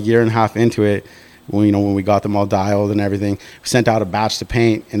 and about a year and a half into it, when we got them all dialed and everything, we sent out a batch to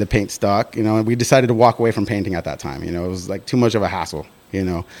paint, and the paint stuck, and we decided to walk away from painting at that time. It was like too much of a hassle.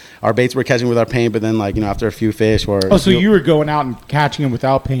 Our baits were catching with our paint, but then after a few fish or so you were going out and catching them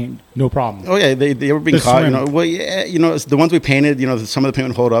without paint, no problem. Oh yeah, they were being caught. The ones we painted, some of the paint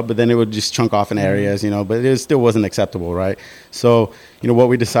would hold up, but then it would just chunk off in areas, but it still wasn't acceptable, right? So what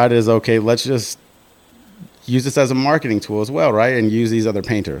we decided is, okay, let's just use this as a marketing tool as well, right? And use these other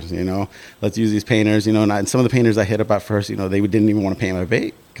painters, let's use these painters, and some of the painters I hit up at first, they didn't even want to paint my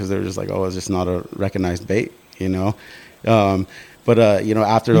bait because they were just like, oh, it's just not a recognized bait, But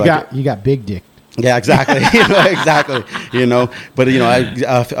after you got big dick. Yeah, exactly, exactly. But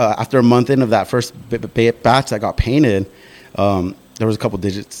after a month in of that first batch that got painted, there was a couple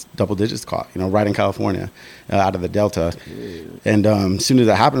double digits caught. Right in California, out of the Delta, and as soon as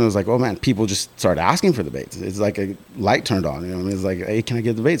that happened, it was like, oh man, people just started asking for the baits. It's like a light turned on. It's like, hey, can I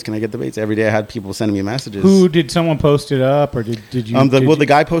get the baits? Can I get the baits? Every day I had people sending me messages. Who did someone post it up, or did you? The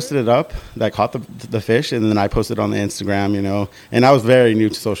guy posted it up that caught the fish, and then I posted on the Instagram. And I was very new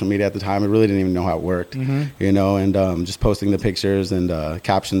to social media at the time. I really didn't even know how it worked. And just posting the pictures and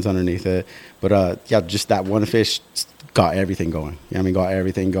captions underneath it. But just that one fish got everything going. Got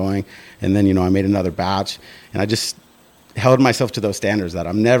everything going. And then, I made another batch, and I just held myself to those standards that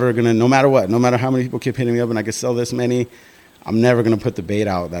I'm never going to, no matter what, no matter how many people keep hitting me up and I could sell this many, I'm never going to put the bait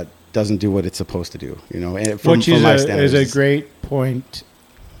out that doesn't do what it's supposed to do, and from my standards. Is a great point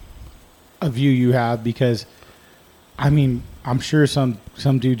of view you have, because, I'm sure some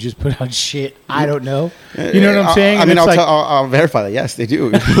dude just put out shit. I don't know. You know what I'm saying? I'll verify that. Yes, they do.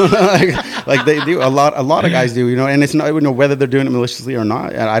 like they do. A lot of guys do. And it's not whether they're doing it maliciously or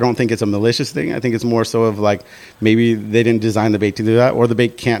not. And I don't think it's a malicious thing. I think it's more so of like maybe they didn't design the bait to do that, or the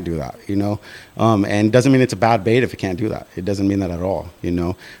bait can't do that. And it doesn't mean it's a bad bait if it can't do that. It doesn't mean that at all.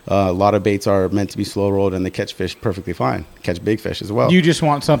 A lot of baits are meant to be slow rolled, and they catch fish perfectly fine. Catch big fish as well. You just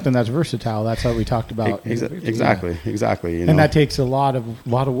want something that's versatile. That's what we talked about. Exactly. And that takes a lot of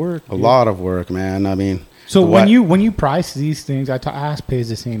work. A lot of work, man. So when you price these things, I ask Pays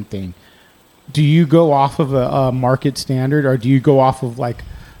the same thing. Do you go off of a market standard, or do you go off of like,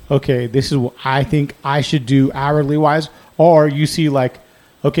 okay, this is what I think I should do hourly wise, or you see like,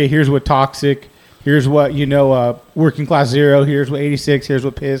 okay, here's what Toxic, here's what Working Class Zero, here's what 86, here's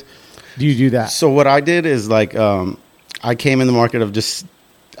what Pays. Do you do that? So what I did is like, I came in the market of just,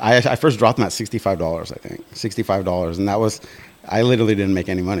 I first dropped them at $65, I think, $65, and that was. I literally didn't make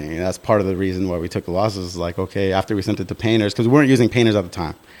any money. And that's part of the reason why we took the losses. Like, okay, after we sent it to painters, because we weren't using painters at the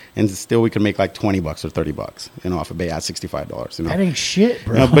time, and still we could make like $20 or $30, off a bait at $65. That ain't shit,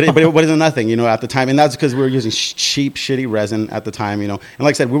 bro. But it wasn't nothing, at the time, and that's because we were using cheap, shitty resin at the time, And like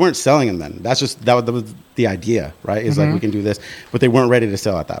I said, we weren't selling them then. That was the idea, right? Is like we can do this, but they weren't ready to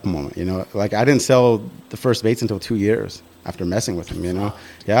sell at that moment. Like I didn't sell the first baits until 2 years. After messing with him,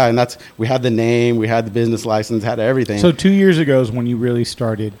 Yeah, and we had the name, we had the business license, had everything. So 2 years ago is when you really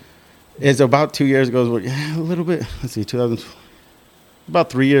started. It's about 2 years ago, a little bit. Let's see, about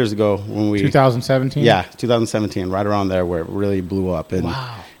 3 years ago when we 2017. Yeah, 2017, right around there where it really blew up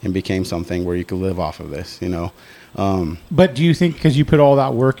and became something where you could live off of this, But do you think because you put all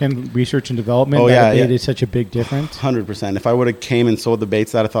that work in research and development, that it is such a big difference? 100%. If I would have came and sold the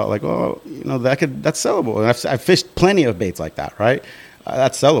baits that I thought like, that's sellable. And I've fished plenty of baits like that, right?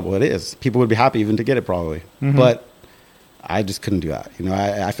 That's sellable. It is. People would be happy even to get it probably. Mm-hmm. But I just couldn't do that.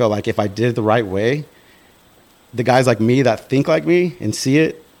 I felt like if I did it the right way, the guys like me that think like me and see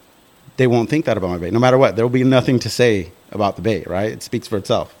it, they won't think that about my bait. No matter what, there will be nothing to say about the bait, right? It speaks for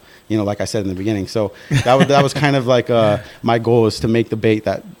itself. Like I said in the beginning. So that was kind of like my goal is to make the bait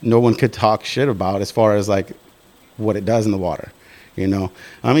that no one could talk shit about as far as like what it does in the water.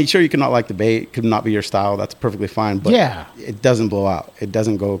 Sure, you could not like the bait, it could not be your style. That's perfectly fine. But it doesn't blow out. It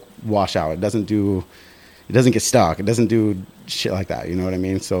doesn't go wash out. It doesn't get stuck. It doesn't do shit like that. You know what I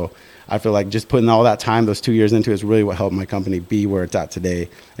mean? So I feel like just putting all that time, those 2 years into it is really what helped my company be where it's at today.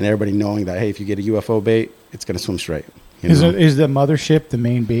 And everybody knowing that, hey, if you get a UFO bait, it's going to swim straight. Is the mothership the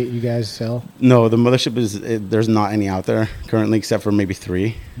main bait you guys sell? No, the mothership there's not any out there currently except for maybe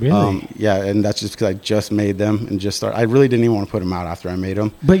 3. Really? Yeah, and that's just because I just made them and just started. I really didn't even want to put them out after I made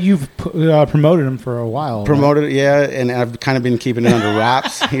them. But you've promoted them for a while. Promoted, right? Yeah, and I've kind of been keeping it under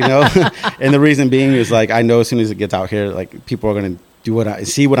wraps, And the reason being is like I know as soon as it gets out here, like people are gonna do what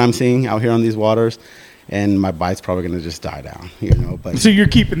I'm seeing out here on these waters. And my bite's probably going to just die down, But so you're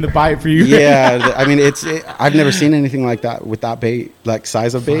keeping the bite for you? Yeah, I mean, I've never seen anything like that with that bait, like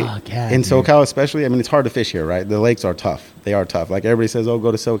size of bait. In SoCal especially, I mean, it's hard to fish here, right? The lakes are tough. They are tough. Like everybody says, oh,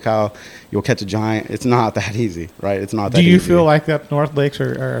 go to SoCal, you'll catch a giant. It's not that easy, right? It's not that easy. Do you feel like the North Lakes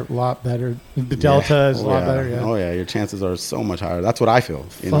are a lot better? The Delta is a lot better? Yeah. Oh, yeah. Your chances are so much higher. That's what I feel.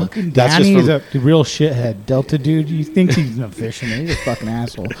 Fucking Danny's a real shithead. Delta dude, you think he's a fisherman. He's a fucking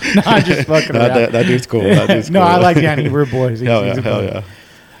asshole. No, I'm just fucking around. That dude's cool. No, I like Danny. We're boys. Hell yeah.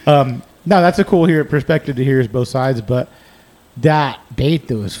 No, that's a cool perspective to hear is both sides, but that bait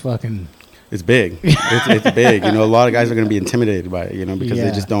though is fucking... It's big. It's big. A lot of guys are going to be intimidated by it, because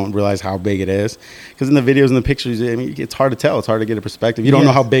they just don't realize how big it is. Because in the videos and the pictures, I mean, it's hard to tell. It's hard to get a perspective. You don't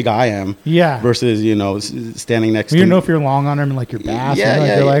know how big I am. Yeah. Versus, standing next to you. You know if you're long on them, like your bass.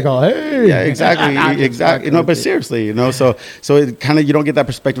 Yeah. You're like, oh, hey. Yeah, exactly. But seriously, so it kind of, you don't get that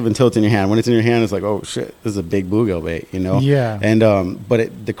perspective until it's in your hand. When it's in your hand, it's like, oh shit, this is a big bluegill bait, Yeah. And,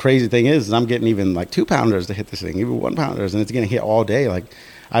 but the crazy thing is I'm getting even like 2-pounders to hit this thing, even 1-pounders, and it's getting hit all day. Like,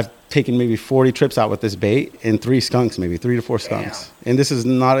 I've taken maybe 40 trips out with this bait and 3 skunks, maybe 3 to 4 skunks. Damn. And this is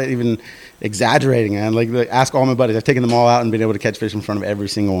not even exaggerating, man. Like ask all my buddies. I've taken them all out and been able to catch fish in front of every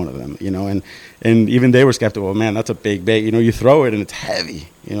single one of them, and even they were skeptical. Man, that's a big bait. You throw it and it's heavy.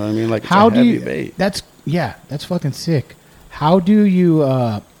 You know what I mean? Like, it's a heavy bait. That's fucking sick. How do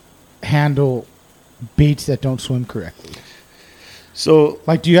you handle baits that don't swim correctly? So,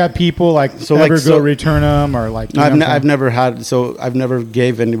 like, do you have people return them or like? I've never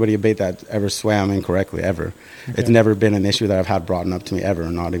gave anybody a bait that ever swam incorrectly ever. Okay. It's never been an issue that I've had brought up to me ever,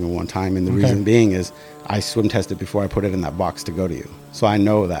 not even one time. And the reason being is I swim tested before I put it in that box to go to you, so I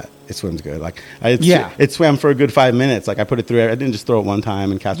know that it swims good. Like, it swam for a good 5 minutes. Like I put it through. I didn't just throw it one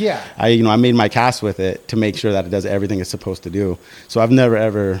time and cast. Yeah. I made my cast with it to make sure that it does everything it's supposed to do. So I've never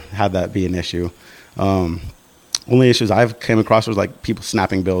ever had that be an issue. Only issues I've came across was like people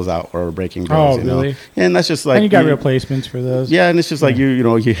snapping bills out or breaking bills. Oh, really? And that's just like, and you got replacements for those. Yeah, and it's just like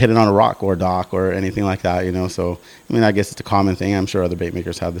you hit it on a rock or a dock or anything like that. So I mean, I guess it's a common thing. I'm sure other bait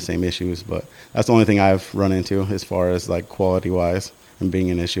makers have the same issues, but that's the only thing I've run into as far as like quality wise and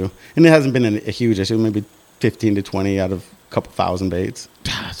being an issue. And it hasn't been a huge issue. Maybe 15 to 20 out of a couple thousand baits.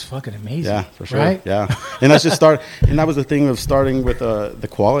 That's fucking amazing. Yeah, for sure. Right? Yeah, and that's just and that was the thing of starting with the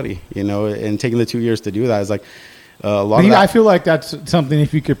quality, and taking the 2 years to do that is like. I feel like that's something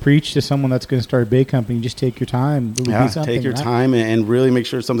if you could preach to someone that's going to start a bait company, just take your time. Take your time and really make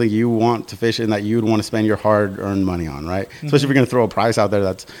sure it's something you want to fish and that you'd want to spend your hard-earned money on, right? Mm-hmm. Especially if you're going to throw a price out there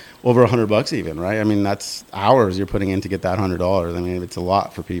that's over $100 even, right? I mean, that's hours you're putting in to get that $100. I mean, it's a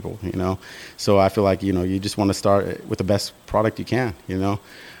lot for people, So I feel like, you just want to start with the best product you can,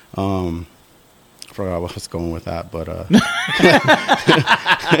 I forgot where I was going with that, but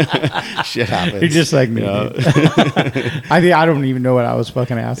shit happens. You're just like me. I don't even know what I was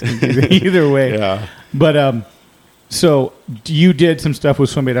fucking asking either way. Yeah. But so you did some stuff with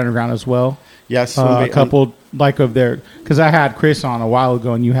Swimbait Underground as well? Yes. A couple because I had Chris on a while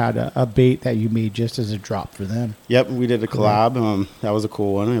ago and you had a bait that you made just as a drop for them. Yep, we did a collab. That was a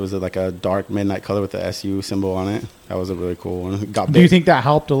cool one. It was like a dark midnight color with the SU symbol on it. That was a really cool one. Do you think that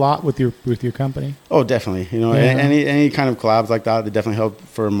helped a lot with your company? Oh, definitely. Any kind of collabs like that, they definitely help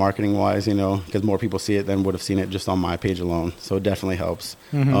for marketing wise. Because more people see it than would have seen it just on my page alone. So it definitely helps.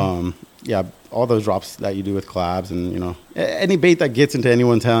 Mm-hmm. All those drops that you do with collabs and any bait that gets into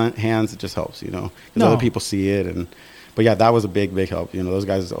anyone's hands, it just helps. Because other people see it but yeah, that was a big help. Those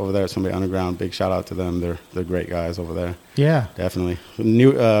guys over there at Swimbait Underground, big shout out to them. They're great guys over there. Yeah, definitely.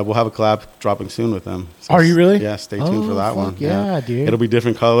 We'll have a collab dropping soon with them. So are you really? Yeah, stay tuned for that one. Yeah, dude. It'll be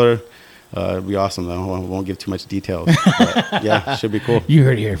different color. It'll be awesome though. I won't give too much details. But yeah, it should be cool. You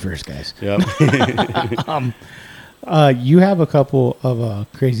heard it here first, guys. Yep. You have a couple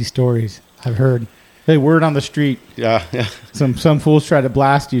of crazy stories I've heard. Hey, word on the street. Yeah. Some fools try to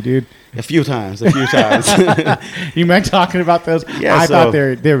blast you, dude. A few times. You mind talking about those? Yeah, I thought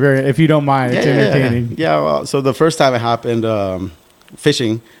they're very. If you don't mind, it's entertaining. Yeah. Well, so the first time it happened,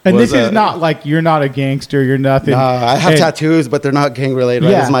 fishing. And this is not like you're not a gangster, you're nothing. I have tattoos, but they're not gang related.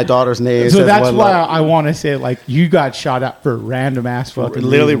 Right? Yeah. This is my daughter's name. So that's why I want to say, like, you got shot at for random ass fucking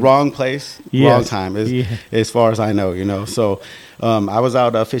literally reasons. wrong place, Yes. wrong time, as far as I know, you know. So I was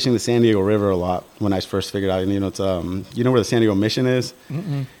out fishing the San Diego River a lot when I first figured out, and, you know, it's you know where the San Diego Mission is?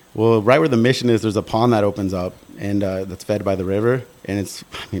 Mm-mm. Well, right where the mission is, there's a pond that opens up, and that's fed by the river, and it's,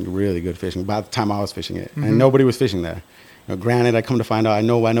 I mean, really good fishing. By the time I was fishing it, and nobody was fishing there. You know, granted, I come to find out, I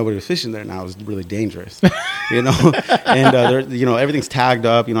know why nobody was fishing there now. It was really dangerous, you know. And you know, everything's tagged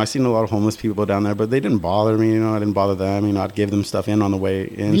up. You know, I seen a lot of homeless people down there, but they didn't bother me. You know, I didn't bother them. You know, I'd give them stuff in on the way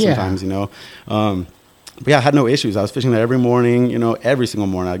in sometimes. You know, but yeah, I had no issues. I was fishing there every morning. You know, every single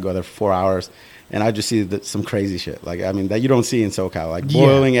morning I'd go there for 4 hours. And I just see some crazy shit, like, I mean, that you don't see in SoCal, like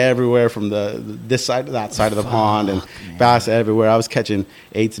boiling everywhere from this side to that side of the pond, and bass everywhere. I was catching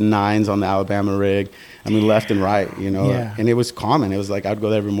 8s and 9s on the Alabama rig, I mean, left and right, you know. And it was common. It was like I'd go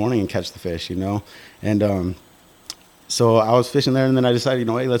there every morning and catch the fish, you know. And so I was fishing there, and then I decided, you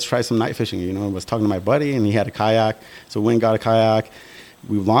know, hey, let's try some night fishing. You know, I was talking to my buddy, and he had a kayak, so we went and got a kayak.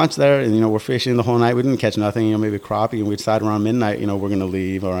 We launched there, and, you know, we're fishing the whole night. We didn't catch nothing, you know, maybe a crappie, and we decided around midnight, you know, we're going to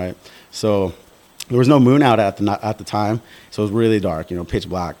leave, all right. So there was no moon out at the time, so it was really dark, you know, pitch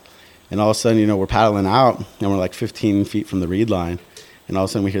black. And all of a sudden, you know, we're paddling out, and we're like 15 feet from the reed line, and all of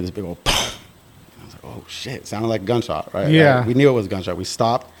a sudden we hear this big old boom. I was like, oh shit, it sounded like a gunshot, right? Yeah. Like, we knew it was a gunshot. We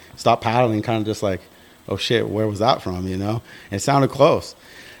stopped paddling, kind of just like, oh shit, where was that from, you know? And it sounded close.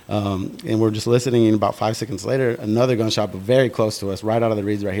 And we're just listening, and about 5 seconds later, another gunshot, but very close to us, right out of the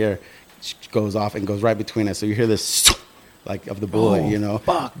reeds right here, goes off and goes right between us. So you hear this, like, of the bullet, you know,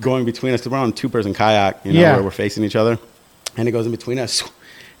 going between us. Because we're on a 2-person kayak, you know, where we're facing each other. And it goes in between us.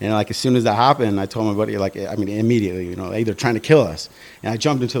 And, like, as soon as that happened, I told my buddy, like, I mean, immediately, you know, hey, they're trying to kill us. And I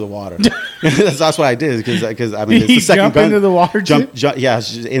jumped into the water. That's what I did, because I mean, it's the second gun. Into the water, yeah,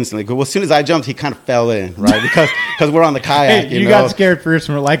 just instantly. Well, as soon as I jumped, he kind of fell in, right? Because we're on the kayak. Hey, you got scared first,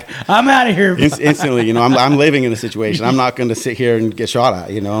 and we're like, I'm out of here. Instantly, you know, I'm living in the situation. I'm not going to sit here and get shot at,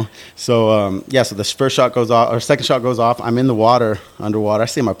 you know. So so the first shot goes off, or second shot goes off. I'm in the water, underwater. I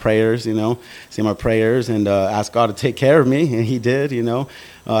say my prayers, you know, and ask God to take care of me, and He did, you know.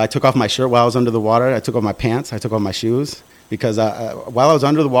 I took off my shirt while I was under the water. I took off my pants. I took off my shoes. Because while I was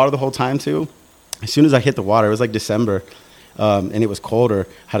under the water the whole time, too, as soon as I hit the water, it was like December, and it was colder,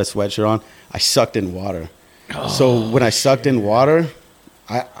 had a sweatshirt on, I sucked in water. So when I sucked in water,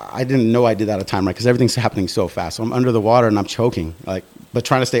 I didn't know I did that at a time, right? Because everything's happening so fast. So I'm under the water, and I'm choking, like, but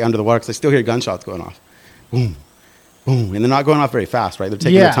trying to stay under the water, because I still hear gunshots going off. Boom, boom. And they're not going off very fast, right? They're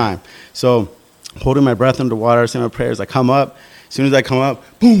taking their time. So holding my breath underwater, saying my prayers, I come up. As soon as I come up,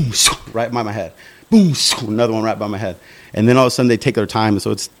 boom, right by my head. Boom, another one right by my head. And then all of a sudden they take their time.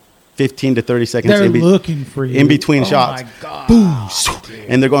 So it's 15 to 30 seconds. They're looking for you. In between shots. Oh, my God. Boom.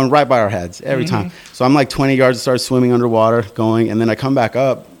 And they're going right by our heads every time. So I'm like 20 yards to start swimming underwater, going. And then I come back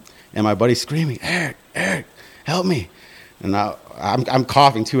up, and my buddy's screaming, Eric, help me. And I'm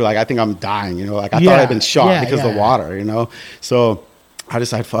coughing, too. Like, I think I'm dying, you know. Like, I thought I'd been shot because of the water, you know. So I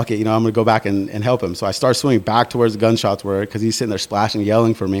decided, fuck it, you know, I'm going to go back and help him. So I start swimming back towards the gunshots were, because he's sitting there splashing,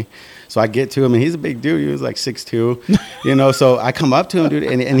 yelling for me. So I get to him, and he's a big dude. He was like 6'2", you know. So I come up to him, dude,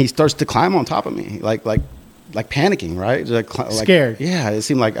 and he starts to climb on top of me, like panicking, right? Like, scared. Yeah, it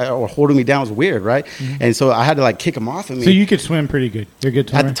seemed like, or holding me down was weird, right? Mm-hmm. And so I had to, like, kick him off of me. So you could swim pretty good. You're good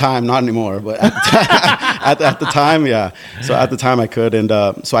swimmer? At the time, not anymore, but at the time, yeah. So at the time I could, and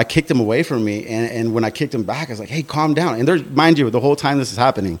so I kicked him away from me, and when I kicked him back, I was like, hey, calm down. And there's, mind you, the whole time this is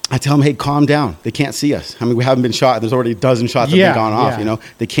happening, I tell him, hey, calm down. They can't see us. I mean, we haven't been shot. There's already a dozen shots that have gone off, you know.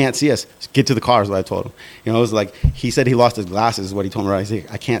 They can't see us. Just get to the car is what I told him. You know, it was like, he said he lost his glasses is what he told me, right? He said,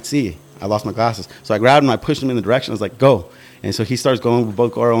 I can't see. I lost my glasses. So I grabbed him, I pushed him in the direction. I was like, go. And so he starts going, we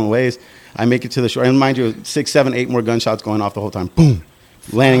both go our own ways. I make it to the shore. And mind you, 6, 7, 8 more gunshots going off the whole time. Boom.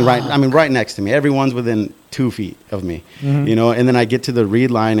 Landing right next to me. Everyone's within 2 feet of me, you know. And then I get to the reed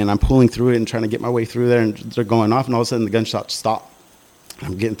line, and I'm pulling through it and trying to get my way through there, and they're going off, and all of a sudden the gunshots stop.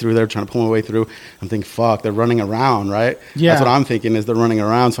 I'm getting through there, trying to pull my way through. I'm thinking, fuck, they're running around, right? Yeah. That's what I'm thinking, is they're running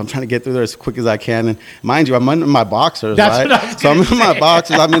around. So I'm trying to get through there as quick as I can. And mind you, I'm under my boxers, right? So I'm in my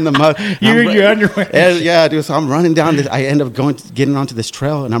boxers. I'm in the mud. You're in your underwear. Yeah, dude. So I'm running down this. I end up getting onto this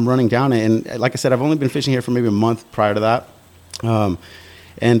trail, and I'm running down it. And like I said, I've only been fishing here for maybe a month prior to that. So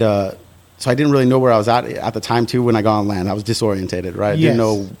I didn't really know where I was at the time, too, when I got on land. I was disorientated, right? I didn't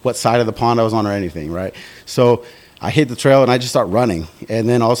know what side of the pond I was on or anything, right? So I hit the trail, and I just start running. And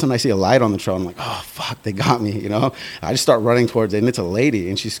then all of a sudden I see a light on the trail. I'm like, oh, fuck, they got me, you know? I just start running towards it, and it's a lady,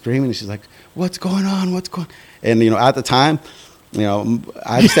 and she's screaming, and she's like, what's going on? And, you know, at the time, You know,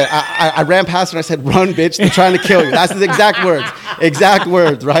 I said, I ran past her and I said, run, bitch, they're trying to kill you. That's the exact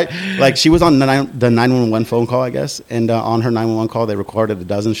words, right? Like, she was on the 911 phone call, I guess. And on her 911 call, they recorded a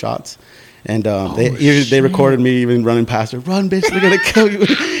dozen shots. And they recorded me even running past her. Run, bitch, they're going to kill you.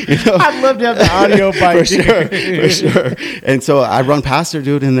 You know? I'd love to have the audio bite. For sure. And so I run past her,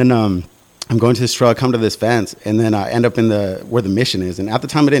 dude, and then I'm going to this truck, come to this fence, and then I end up in where the mission is. And at the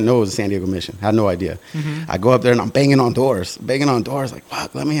time, I didn't know it was a San Diego mission. I had no idea. Mm-hmm. I go up there, and I'm banging on doors, like,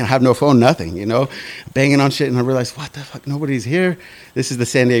 fuck, let me in. I have no phone, nothing, you know? Banging on shit, and I realize, what the fuck, nobody's here? This is the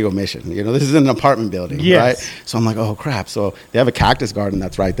San Diego mission, you know? This is an apartment building, right? So I'm like, oh, crap. So they have a cactus garden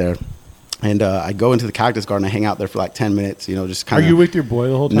that's right there. And I go into the cactus garden. I hang out there for like 10 minutes, you know, just kind of. Are you with your boy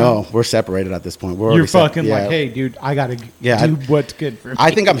the whole time? No, we're separated at this point. You're fucking like, hey, dude, I got to do what's good for me. I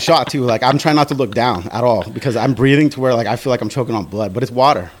think I'm shot too. Like, I'm trying not to look down at all because I'm breathing to where like I feel like I'm choking on blood. But it's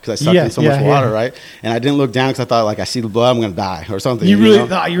water because I sucked in so much water, right? And I didn't look down because I thought like I see the blood, I'm going to die or something. You really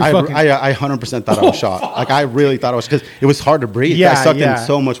thought you were fucking. I 100% thought I was shot. Fuck. Like, I really thought I was, because it was hard to breathe. Yeah, I sucked in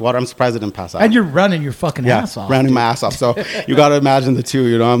so much water. I'm surprised I didn't pass out. And you're running your fucking ass off. Running my ass off. So you got to imagine the two,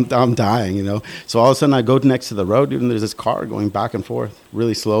 you know, I'm dying, you know. So all of a sudden I go next to the road, dude, and there's this car going back and forth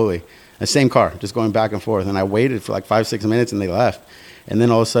really slowly. The same car, just going back and forth. And I waited for like 5-6 minutes and they left. And then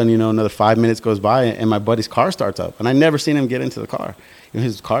all of a sudden, you know, another 5 minutes goes by and my buddy's car starts up. And I never seen him get into the car. You know,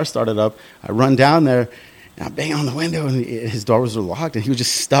 his car started up. I run down there and I bang on the window and his doors were locked and he was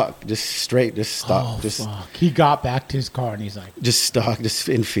just stuck, just stuck. Oh, fuck. He got back to his car and he's like, just stuck, just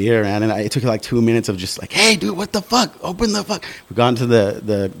in fear, man. And it took like 2 minutes of just like, hey, dude, what the fuck? Open the fuck. We got into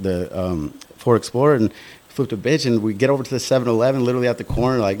the Ford Explorer and flipped a bitch, and we get over to the 7-Eleven literally at the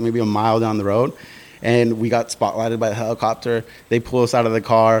corner, like maybe a mile down the road, and we got spotlighted by the helicopter. They pull us out of the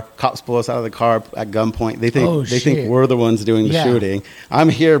car. Cops pull us out of the car at gunpoint. They think we're the ones doing the shooting. I'm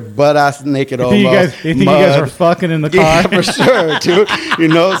here butt ass naked almost. You think you guys are fucking in the car? Yeah, for sure, dude. You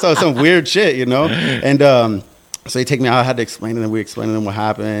know, so some weird shit, you know. And so they take me out. I had to explain to them. We explained to them what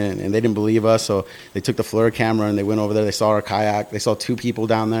happened, and they didn't believe us. So they took the FLIR camera and they went over there. They saw our kayak. They saw 2 people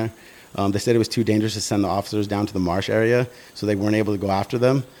down there. They said it was too dangerous to send the officers down to the marsh area, so they weren't able to go after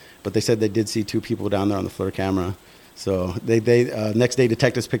them. But they said they did see 2 people down there on the FLIR camera. So they next day,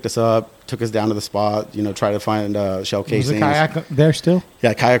 detectives picked us up, took us down to the spot, you know, tried to find shell casings. Was the kayak there still?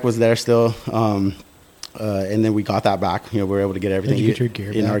 Yeah, kayak was there still. And then we got that back. You know, we were able to get everything. Did you get your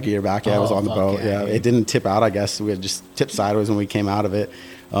gear in back? Our gear back. Yeah, it was on the boat. Yeah, it didn't tip out, I guess. We had just tipped sideways when we came out of it.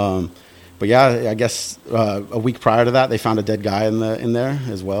 But yeah, I guess a week prior to that, they found a dead guy in there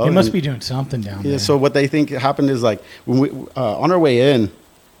as well. They must be doing something down there. So what they think happened is like when we on our way in,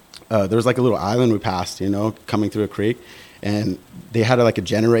 there was like a little island we passed, you know, coming through a creek, and they had like a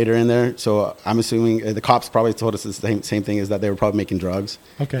generator in there. So I'm assuming the cops probably told us the same thing, is that they were probably making drugs.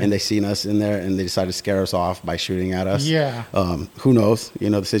 Okay. And they seen us in there and they decided to scare us off by shooting at us. Yeah. Who knows? You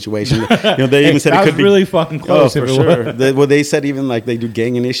know, the situation. You know, they even said it could be really fucking close. Oh, for sure. They said even like they do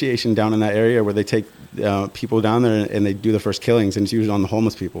gang initiation down in that area where they take people down there and they do the first killings, and it's usually on the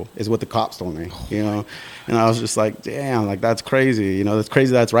homeless people, is what the cops told me, you know. And I was just like, damn, like that's crazy, you know. That's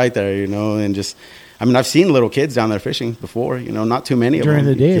crazy that's right there, you know. And just, I mean, I've seen little kids down there fishing before, you know, not too many of them. During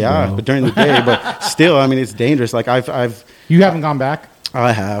the day, yeah, bro. But during the day, but still, I mean, it's dangerous. Like I've You haven't gone back?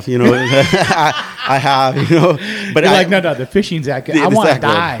 I have, you know, I have, you know, but you're like, no, the fishing's that good. I want to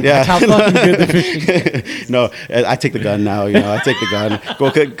die. Yeah. That's how fucking good the fishing is. No, I take the gun now, you know, I take the gun.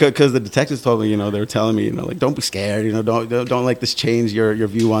 Because the detectives told me, you know, they were telling me, you know, like, don't be scared, you know, don't let this change your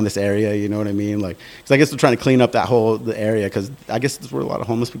view on this area, you know what I mean? Like, because I guess they're trying to clean up the area, because I guess that's where a lot of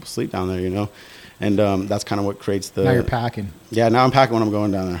homeless people sleep down there, you know. And that's kind of what creates the... Now you're packing. Yeah, now I'm packing when I'm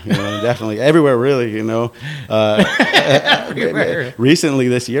going down there. You know, definitely. Everywhere, really, you know. Recently,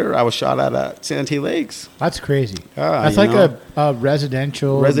 this year, I was shot at Santee Lakes. That's crazy. That's like a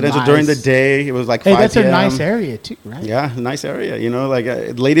residential... Residential during the day. It was like 5 that's p.m. a nice area, too, right? Yeah, nice area. You know, like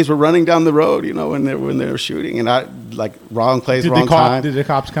ladies were running down the road, you know, when they were shooting. And I, like, wrong place, wrong time. Did the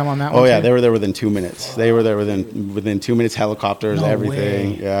cops come on that one? Oh, yeah, too? They were there within 2 minutes. They were there within 2 minutes, helicopters, No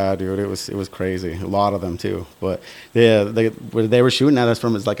everything. way. Yeah, dude, it was crazy. A lot of them too, but they were shooting at us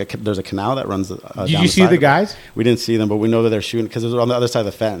from, it's like there's a canal that runs. Did you see the guys? We didn't see them, but we know that they're shooting because it was on the other side of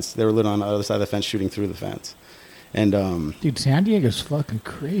the fence. They were lit on the other side of the fence, shooting through the fence. And dude, San Diego's fucking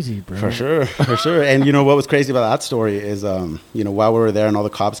crazy, bro. For sure. And you know what was crazy about that story is, you know, while we were there and all the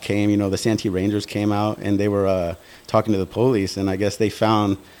cops came, you know, the Santee Rangers came out and they were talking to the police, and I guess they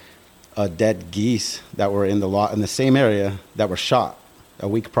found dead geese that were in the same area that were shot a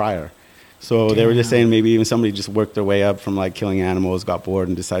week prior. So Damn. They were just saying maybe even somebody just worked their way up from like killing animals, got bored,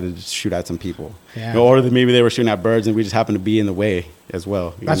 and decided to shoot at some people. Yeah. Or maybe they were shooting at birds and we just happened to be in the way. as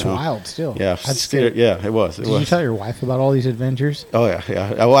well. That's wild still. Yeah. That's yeah, it was. Did you tell your wife about all these adventures? Oh,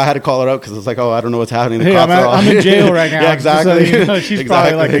 yeah. Well, I had to call her up because it's like, I don't know what's happening. The hey, I'm in jail right now. Yeah, exactly. So, she's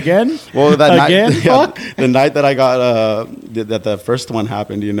probably like, again? Well, that again? night, Fuck? The night that I got, that the first one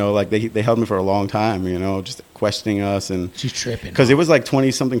happened, like they held me for a long time, just questioning us. And she's tripping. Because it was like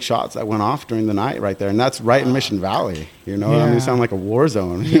 20-something shots that went off during the night right there. And that's right in Mission Valley, I mean, it sounded like a war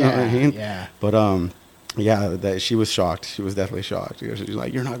zone, you know what I mean? Yeah. But, yeah, she was shocked. She was definitely shocked. She was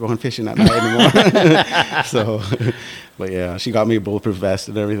like, "You're not going fishing that night anymore." So, but yeah, she got me a bulletproof vest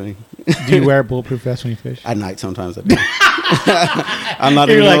and everything. Do you wear a bulletproof vest when you fish? At night sometimes I do. I'm not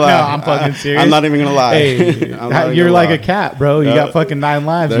You're even gonna like, lie. no, I'm fucking serious. I'm not even gonna lie. Hey, you're like a cat, bro. You got fucking 9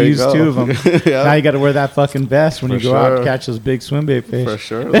 lives. You used 2 of them. Yeah. Now you got to wear that fucking vest when For you go out to catch those big swim bait fish. For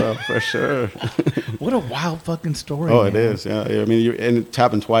sure, though. For sure. What a wild fucking story. Oh, man. it is. Yeah. I mean, and it's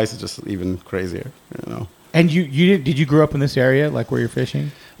happened twice. It's just even crazier. And did you grow up in this area, like where you're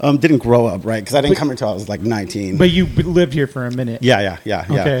fishing? Didn't grow up, right? Because I didn't come until I was like 19. But you lived here for a minute. Yeah.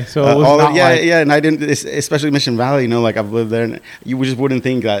 Okay, so it was not and I didn't, especially Mission Valley. Like I've lived there, and you just wouldn't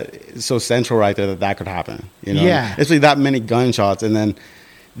think that it's so central right there that could happen. Yeah, especially that many gunshots, and then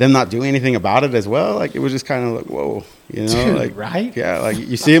them not doing anything about it as well. Like it was just kind of like, whoa, Dude, like right? Yeah, like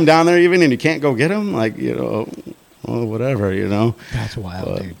you see them down there even, and you can't go get them. Like well, whatever, That's wild,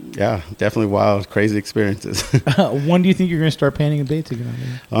 but, dude. Yeah, definitely wild, crazy experiences. When do you think you're going to start painting the baits again?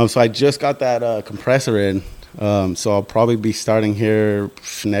 So I just got that compressor in. So I'll probably be starting here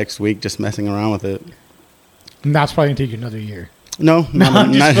next week, just messing around with it. And that's probably going to take you another year. No,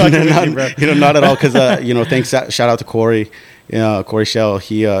 not at all. Because thanks, shout out to Corey. Corey Shell.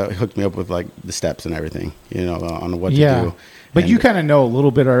 He hooked me up with like the steps and everything. On what to do. But you kind of know a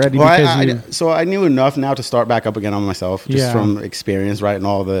little bit already. Well, so I knew enough now to start back up again on myself, just from experience, right, and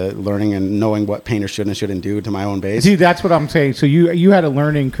all the learning and knowing what painters should and shouldn't do to my own base. See, that's what I'm saying. So you had a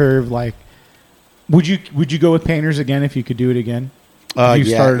learning curve. Like, would you go with painters again if you could do it again? You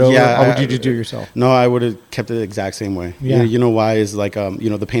started over, or would you just do it yourself? No, I would have kept it the exact same way. Yeah. You know why is like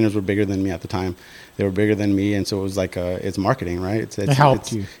the painters were bigger than me at the time. They were bigger than me, and so it was like it's marketing, right? It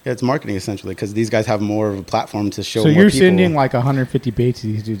helped you. Yeah, it's marketing essentially because these guys have more of a platform to show. So more you're people. sending like 150 baits to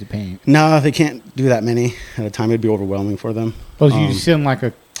these dudes to paint? No, they can't do that many at a time. It'd be overwhelming for them. Oh, so you send like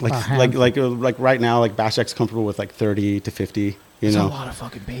a like right now, like Bass Jack's comfortable with like 30 to 50. It's a lot of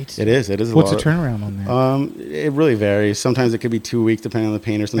fucking baits. It is. What's the turnaround on that? It really varies. Sometimes it could be 2 weeks depending on the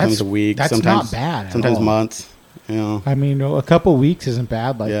painter. Sometimes a week. That's sometimes not bad. Sometimes months. I mean, a couple weeks isn't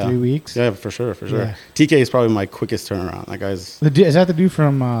bad. Like 3 weeks. Yeah, for sure. Yeah. TK is probably my quickest turnaround. That guy's. Is that the dude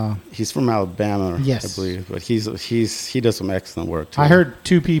from? He's from Alabama. Yes, I believe. But he does some excellent work too. I heard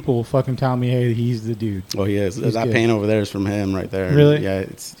 2 people fucking tell me, "Hey, he's the dude." Oh, he is. He's that good. paint over there is from him right there. Really? Yeah.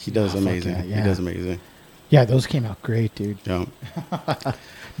 He does amazing. Yeah. He does amazing. Yeah, those came out great, dude. Yeah.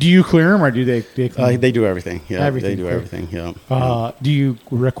 Do you clear them or do they clean them? They do everything. Yeah, Everything they do clear. everything. Yeah. Do you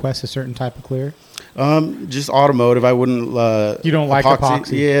request a certain type of clear? Just automotive. I wouldn't. You don't like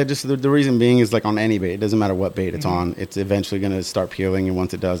epoxy? Yeah, just the reason being is like on any bait. It doesn't matter what bait it's on. It's eventually going to start peeling, and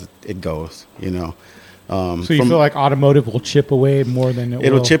once it does, it goes. So you feel like automotive will chip away more than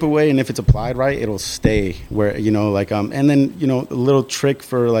it'll chip away, and if it's applied right, it'll stay where and then a little trick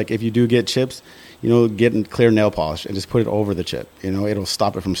for like if you do get chips. Get clear nail polish and just put it over the chip. It'll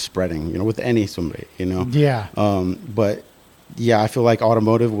stop it from spreading. With any swim bait. Yeah. But yeah, I feel like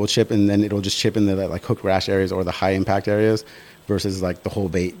automotive will chip and then it'll just chip in the like hook rash areas or the high impact areas versus like the whole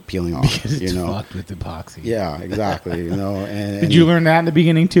bait peeling off. Because it's fucked with epoxy. Yeah, exactly. And did you learn that in the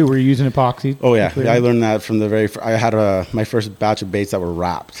beginning too? Were you using epoxy? Oh yeah, I learned that from the I had my first batch of baits that were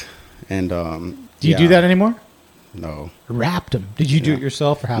wrapped, and do you do that anymore? No. Wrapped them. Did you do it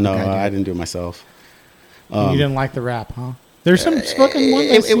yourself or have No, a guy do I didn't do it myself. You didn't like the wrap, huh? There's some fucking one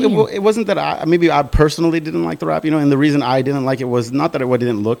it wasn't that I personally didn't like the wrap, and the reason I didn't like it was not that it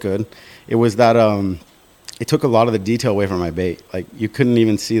didn't look good. It was that it took a lot of the detail away from my bait. Like you couldn't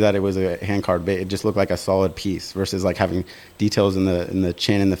even see that it was a hand carved bait. It just looked like a solid piece versus like having details in the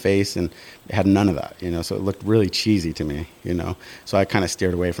chin and the face, and it had none of that, so it looked really cheesy to me, So I kind of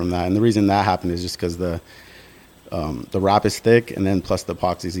steered away from that. And the reason that happened is just because the wrap is thick, and then plus the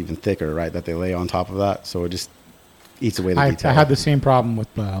epoxy is even thicker, right? That they lay on top of that, so it just eats away the detail. I had the same problem with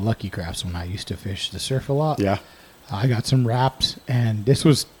Lucky Crafts when I used to fish the surf a lot. Yeah, I got some wraps, and this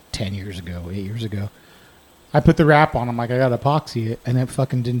was 8 years ago. I put the wrap on. I'm like, I got epoxy it, and it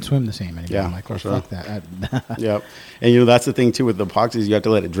fucking didn't swim the same anymore. Yeah, I'm like, for sure. Fuck that. Yep, and that's the thing too with the epoxies. You have to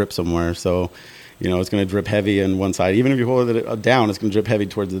let it drip somewhere, so. It's going to drip heavy on one side. Even if you hold it down, it's going to drip heavy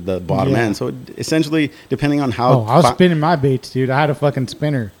towards the bottom end. So essentially, depending on how... I was spinning my baits, dude. I had a fucking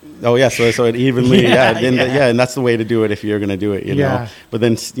spinner. Oh yeah, so it evenly, and that's the way to do it if you're gonna do it, you know. But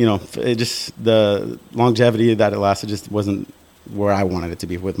then, you know, it just the longevity that it lasted just wasn't where I wanted it to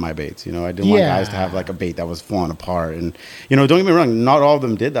be with my baits. You know, I didn't want guys to have like a bait that was falling apart. And, you know, don't get me wrong, not all of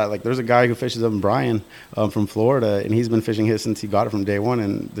them did that. Like there's a guy who fishes up in Bryan from Florida, and he's been fishing his since he got it from day one,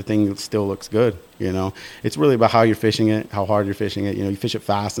 and the thing still looks good. You know, it's really about how you're fishing it, how hard you're fishing it. You know, you fish it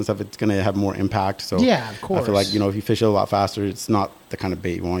fast and stuff, it's going to have more impact. So yeah, of course. I feel like, you know, if you fish it a lot faster, it's not the kind of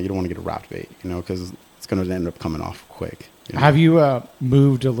bait you want. You don't want to get a wrapped bait, you know, because it's going to end up coming off quick. You know? Have you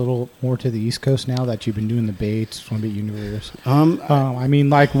moved a little more to the East Coast now that you've been doing the baits? From universe. I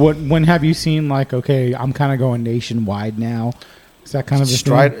mean, like, when have you seen like, okay, I'm kind of going nationwide now? Is that kind of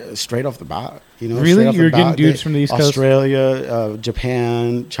straight off the bat? You know, really, you're getting dudes from the East Coast, Australia,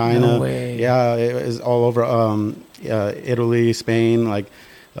 Japan, China. No way. Yeah, it was all over. Italy, Spain, like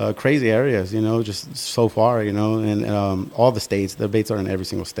crazy areas. You know, just so far. You know, and all the states. The baits are in every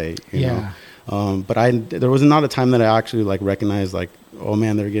single state. You know? But there was not a time that I actually like recognized like, oh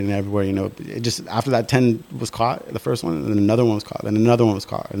man, they're getting everywhere. You know, it just after that 10 was caught, the first one, and then another one was caught, and another one was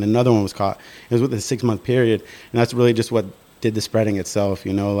caught, and another one was caught. It was within a 6-month period, and that's really just what did the spreading itself.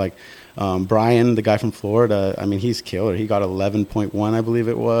 You know, like Brian, the guy from Florida. I mean, he's killer. He got 11.1, I believe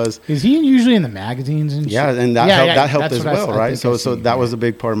it was. Is he usually in the magazines and shit? Yeah, and that helped as well, right? So that was a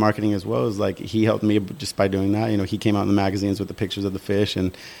big part of marketing as well. Is like he helped me just by doing that. You know, he came out in the magazines with the pictures of the fish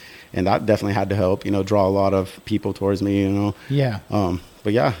and that definitely had to help, you know, draw a lot of people towards me, you know. Yeah.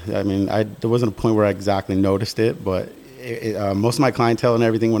 But yeah, I mean, there wasn't a point where I exactly noticed it, but most of my clientele and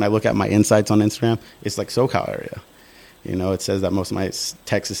everything, when I look at my insights on Instagram, it's like SoCal area. You know, it says that most of my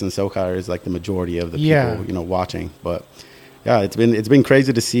Texas and SoCal area is like the majority of the people, you know, watching. But yeah, it's been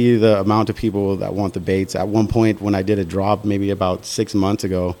crazy to see the amount of people that want the baits. At one point, when I did a drop, maybe about 6 months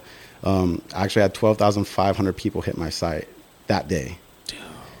ago, I actually had 12,500 people hit my site that day.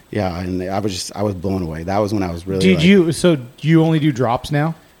 Yeah, and I was blown away. That was when I was really. So you only do drops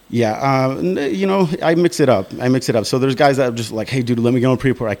now? Yeah, you know, I mix it up. So there's guys that are just like, hey, dude, let me get on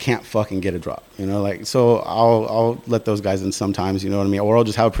pre-pour. I can't fucking get a drop. You know, like, so I'll let those guys in sometimes. You know what I mean? Or I'll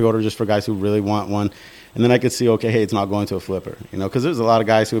just have a pre-order just for guys who really want one, and then I could see, okay, hey, it's not going to a flipper. You know, because there's a lot of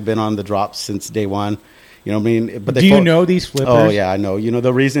guys who have been on the drops since day one. You know what I mean? But do you know these flippers? Oh yeah, I know. You know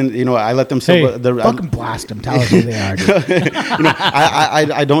the reason. You know, I let them. Fucking blast them. Tell us who they are. You know,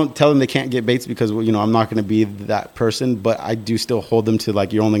 I don't tell them they can't get baits because, you know, I'm not going to be that person. But I do still hold them to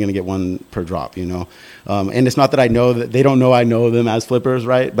like, you're only going to get one per drop. You know, and it's not that I know that they don't know I know them as flippers,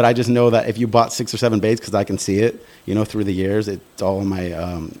 right? But I just know that if you bought 6 or 7 baits, because I can see it, you know, through the years, it's all in my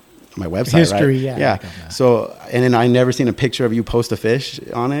website, history, right? Yeah. So, and then I never seen a picture of you post a fish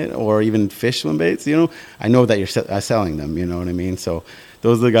on it or even fish swim baits. You know, I know that you're selling them. You know what I mean? So,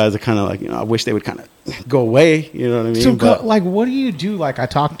 those are the guys that kind of like, you know, I wish they would kind of go away. You know what I mean? So, like, what do you do? Like, I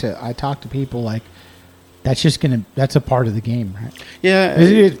talk to people like. That's a part of the game, right? Yeah.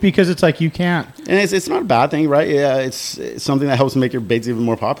 It's because it's like you can't. And it's not a bad thing, right? Yeah, it's something that helps make your baits even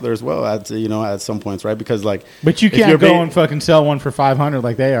more popular as well at some points, right? Because like. But you can't go and fucking sell one for 500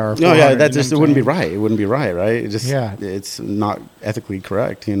 like they are. No, yeah, that just, it wouldn't be right. It wouldn't be right? It just, it's not ethically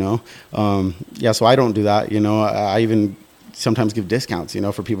correct, you know? So I don't do that, you know? I even sometimes give discounts, you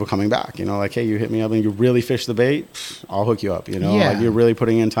know, for people coming back, you know, like, hey, you hit me up and you really fish the bait, I'll hook you up, you know? Like, you're really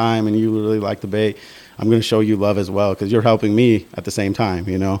putting in time and you really like the bait. I'm going to show you love as well because you're helping me at the same time,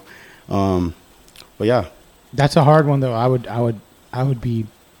 you know. But yeah, that's a hard one though. I would be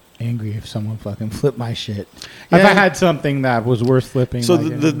angry if someone fucking flipped my shit. Yeah. If I had something that was worth flipping. So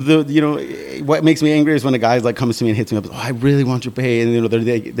like, the you know, what makes me angry is when a guy like comes to me and hits me up. Oh, I really want your bait, and you know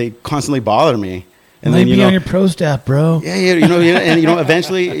they constantly bother me. And then, be on your pro staff, bro. Yeah, you know, and you know,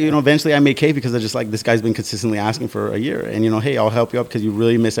 eventually I make hay because I just like, this guy's been consistently asking for a year, and you know, hey, I'll help you up because you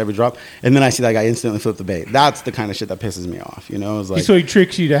really miss every drop, and then I see that guy instantly flip the bait. That's the kind of shit that pisses me off, you know. It's like, so he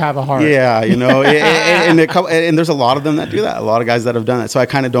tricks you to have a heart. Yeah, you know, and there's a lot of them that do that. A lot of guys that have done it. So I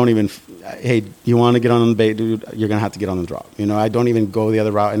kind of don't even. Hey, you want to get on the bait, dude? You're gonna have to get on the drop. You know, I don't even go the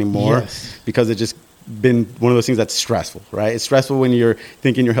other route anymore because it just. Been one of those things that's stressful, right? It's stressful when you're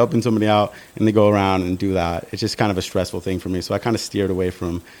thinking you're helping somebody out and they go around and do that. It's just kind of a stressful thing for me. So I kind of steered away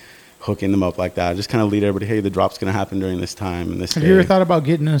from hooking them up like that. I just kind of lead everybody, hey, the drop's going to happen during this time and this Have you ever thought about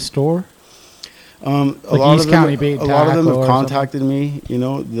getting in a store? A lot of them have contacted me. You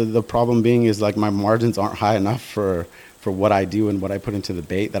know, the problem being is like my margins aren't high enough for what I do and what I put into the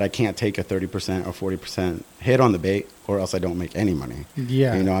bait that I can't take a 30% or 40% hit on the bait or else I don't make any money.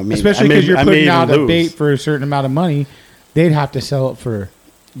 Yeah. You know, especially because you're putting out a bait for a certain amount of money, they'd have to sell it for.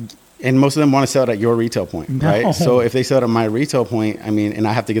 And most of them want to sell it at your retail point, right? So if they sell it at my retail point, I mean, and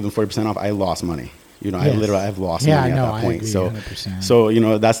I have to give them 40% off, I lost money. You know, Yes. I've lost Yeah, money I know, at that I point. agree, So 100%. you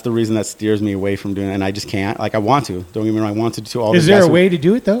know, that's the reason that steers me away from doing it. And I just can't. Like, I want to. Don't get me wrong. I want to do all this. Is there a way to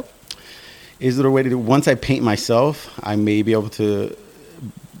do it though? Is there a way to do once I paint myself, I may be able to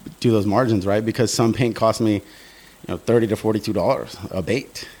do those margins, right? Because some paint costs me, you know, $30 to $42 a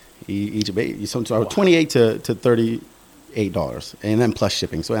bait, each bait. So $28 to $38, and then plus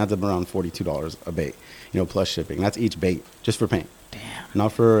shipping. So it adds up around $42 a bait, you know, plus shipping. That's each bait, just for paint. Damn.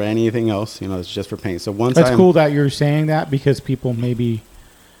 Not for anything else, you know, it's just for paint. So once That's cool that you're saying that, because people maybe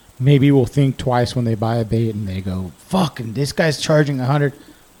will think twice when they buy a bait and they go, "Fucking, this guy's charging $100."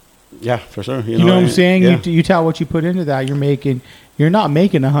 Yeah, for sure. You know what I'm saying? Yeah. You tell what you put into that. You're not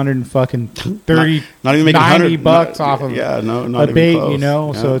making $130, not even making $90 not off of not a even bait. close. You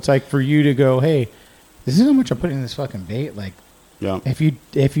know, Yeah. so it's like for you to go, "Hey, this is how much I'm putting in this fucking bait." Like, Yeah.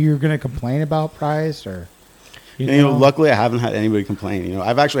 if you're gonna complain about price or And, you know, luckily I haven't had anybody complain. You know,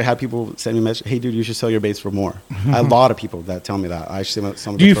 I've actually had people send me a message, "Hey, dude, you should sell your baits for more." I have a lot of people that tell me that. I should sell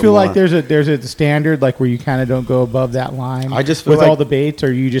some. Do you feel like there's a standard, like where you kind of don't go above that line? I just feel with like- all the baits,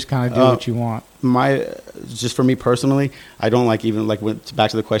 or you just kind of do what you want? Just for me personally, I don't like, even like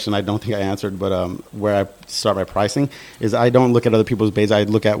back to the question I don't think I answered, but where I start my pricing is I don't look at other people's baits. I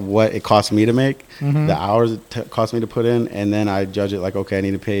look at what it costs me to make, the hours it costs me to put in, and then I judge it like, okay, I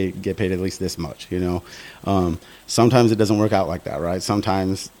need to get paid at least this much. You know, sometimes it doesn't work out like that, right?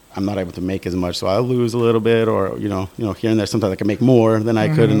 Sometimes I'm not able to make as much, so I lose a little bit, or you know, here and there. Sometimes I can make more than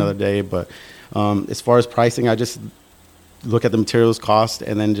I could another day, but as far as pricing, I just look at the materials cost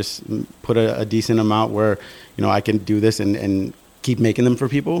and then just put a decent amount where, you know, I can do this and keep making them for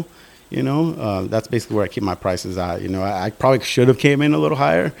people. You know, that's basically where I keep my prices at. You know, I probably should have came in a little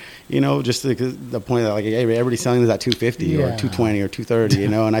higher, you know, just to the point that like, hey, everybody's selling this at $250 or $220 or $230, you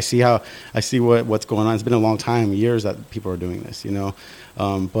know, and I see what's going on. It's been a long time, years that people are doing this, you know,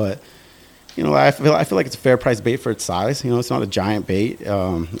 but you know, I feel like it's a fair price bait for its size. You know, it's not a giant bait.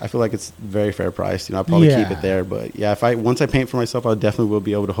 I feel like it's very fair priced. You know, I'll probably keep it there. But yeah, once I paint for myself, I definitely will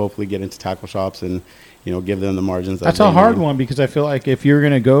be able to hopefully get into tackle shops and, you know, give them the margins. That's a hard one, because I feel like if you're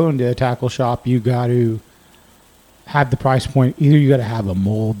going to go into a tackle shop, you got to have the price point. Either you got to have a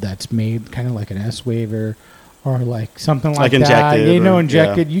mold that's made kind of like an S waver, or like something like that. Injected. You know,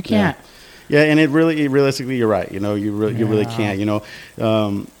 injected. Yeah, you can't. Yeah, and realistically, you're right. You know, you really can't. You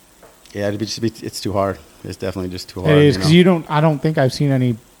know. Yeah, it's too hard. It's definitely just too hard. It is, because I don't think I've seen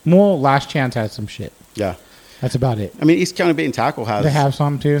any. Well, Last Chance has some shit. Yeah. That's about it. I mean, East County Bait and Tackle has. They have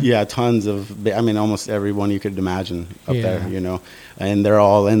some too? Yeah, tons of. I mean, almost everyone you could imagine up there, you know. And they're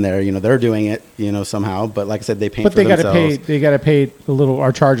all in there. You know, they're doing it, you know, somehow. But like I said, they paint for themselves. But they got to pay a little,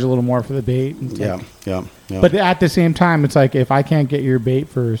 or charge a little more for the bait. Yeah. But at the same time, it's like, if I can't get your bait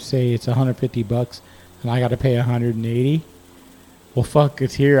for, say, it's $150 and I got to pay $180, well, fuck,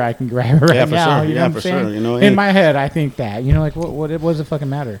 it's here. I can grab it right now. Sure. You know what I'm saying? Sure. You know, in my head, I think that. You know, like, what does it fucking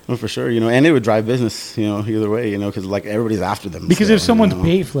matter? Well, for sure. You know, and it would drive business, you know, either way, you know, because, like, everybody's after them. Because if someone's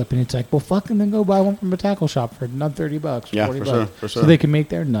bait flipping, it's like, well, fucking then go buy one from a tackle shop for another $30, yeah, $40. For sure. So they can make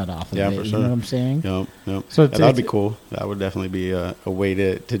their nut off of it. For sure. You know what I'm saying? Yep. So that'd be cool. That would definitely be a way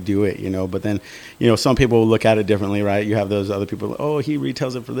to do it, you know. But then, you know, some people will look at it differently, right? You have those other people, oh, he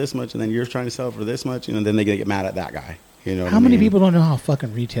retails it for this much, and then you're trying to sell it for this much, and then they get mad at that guy. You know, how many people don't know how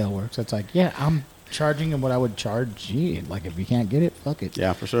fucking retail works? It's like, yeah, I'm charging him what I would charge. Gee, like, if you can't get it, fuck it.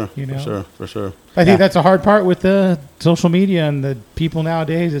 Yeah, for sure. You know? For sure. I think that's a hard part with the social media and the people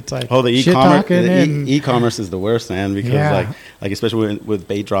nowadays. It's like, the e-commerce. E-commerce is the worst, man, because like especially with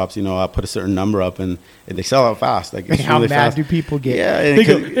bait drops, you know, I put a certain number up and they sell out fast. Like, it's how really mad fast. do people get? Yeah, they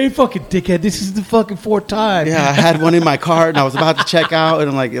go, "Hey, fucking dickhead, this is the fucking fourth time." Yeah, I had one in my cart and I was about to check out, and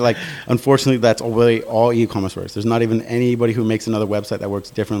I'm like, unfortunately, that's really all e-commerce works. There's not even anybody who makes another website that works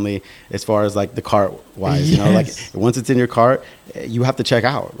differently as far as like the cart wise. You know, like once it's in your cart, you have to check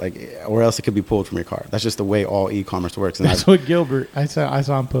out, like, or else it could be pulled from your cart. That's just the way all e-commerce works. And that's what Gilbert. I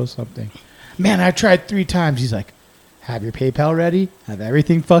saw him post something. Man, I tried 3 times. He's like, have your PayPal ready, have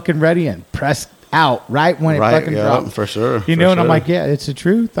everything fucking ready, and press out right when it fucking drops. For sure. You know, and I'm like, yeah, it's the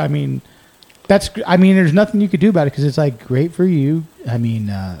truth. I mean, there's nothing you could do about it, because it's like great for you. I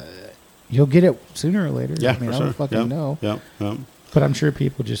mean, you'll get it sooner or later. Yeah, I mean, for I sure. don't fucking know. Yep. But I'm sure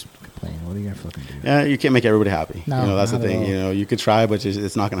people just complain. What are you gonna fucking do? Yeah, you can't make everybody happy. No, you know, that's the thing. You know, you could try, but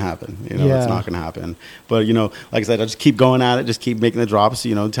it's not going to happen. You know, it's not going to happen. But, you know, like I said, I just keep going at it. Just keep making the drops.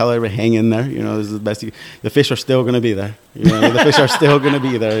 You know, tell everybody, hang in there. You know, this is the best. The fish are still going to be there. You know, the fish are still going to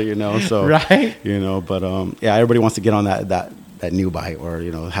be there. You know, so right. You know, but yeah, everybody wants to get on that new bite, or,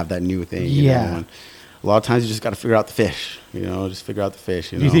 you know, have that new thing. You know, a lot of times you just got to figure out the fish. Just figure out the fish.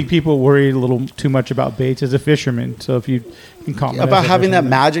 Do you think people worry a little too much about baits as a fisherman? So if you can comment about having that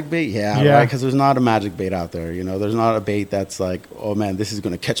magic bait, yeah. Right? Because there's not a magic bait out there. There's not a bait that's like, oh man, this is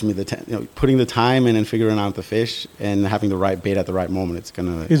going to catch me. Putting the time in and figuring out the fish and having the right bait at the right moment,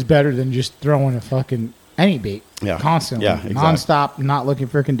 is better than just throwing a fucking any bait constantly, exactly. Nonstop, not looking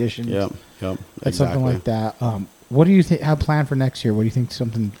for conditions. Yep. That's something like that. What do you have planned for next year? What do you think?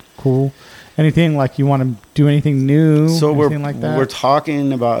 Something cool? Anything like you want to do anything new? So we're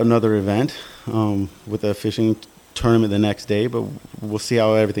talking about another event with a fishing tournament the next day, but we'll see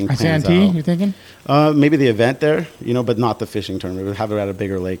how everything pans out. You thinking? Maybe the event there, but not the fishing tournament. We'll have it at a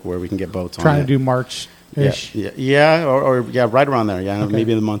bigger lake where we can get boats on. Trying to do March-ish. Yeah, or right around there. Yeah, okay.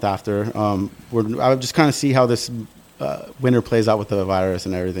 Maybe the month after. I'll just kind of see how this winter plays out with the virus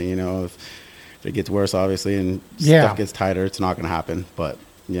and everything. If it gets worse, obviously, and stuff gets tighter, it's not going to happen. But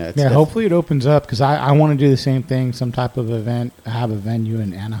hopefully it opens up because I want to do the same thing, some type of event, have a venue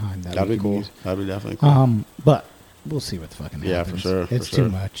in Anaheim. That'd be cool. That'd be definitely cool. But we'll see what the fucking happens. Yeah, for sure. It's too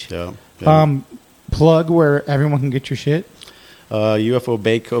much. Yeah. Plug where everyone can get your shit. UFO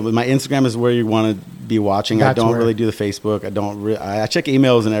Bait Co. My Instagram is where you want to be watching. I don't really do the Facebook. I check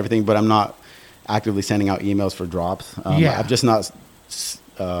emails and everything, but I'm not actively sending out emails for drops. I'm just not.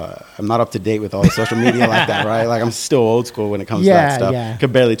 I'm not up to date with all the social media like that, right? Like I'm still old school when it comes to that stuff. I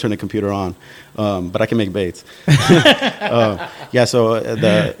could barely turn the computer on, but I can make baits. So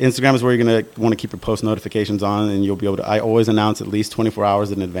the Instagram is where you're going to want to keep your post notifications on, and you'll be able to. I always announce at least 24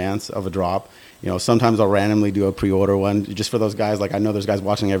 hours in advance of a drop. Sometimes I'll randomly do a pre-order one just for those guys. Like I know there's guys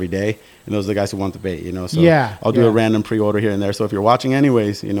watching every day, and those are the guys who want the bait. So I'll do a random pre-order here and there. So if you're watching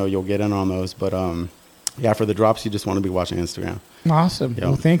anyways, you'll get in on those. But for the drops, you just want to be watching Instagram. Awesome. Yep.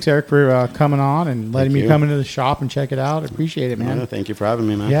 Well, thanks, Eric, for coming on and letting me come into the shop and check it out. I appreciate it, man. Thank you for having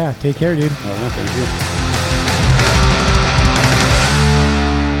me, man. Yeah, take care, dude. Thank you.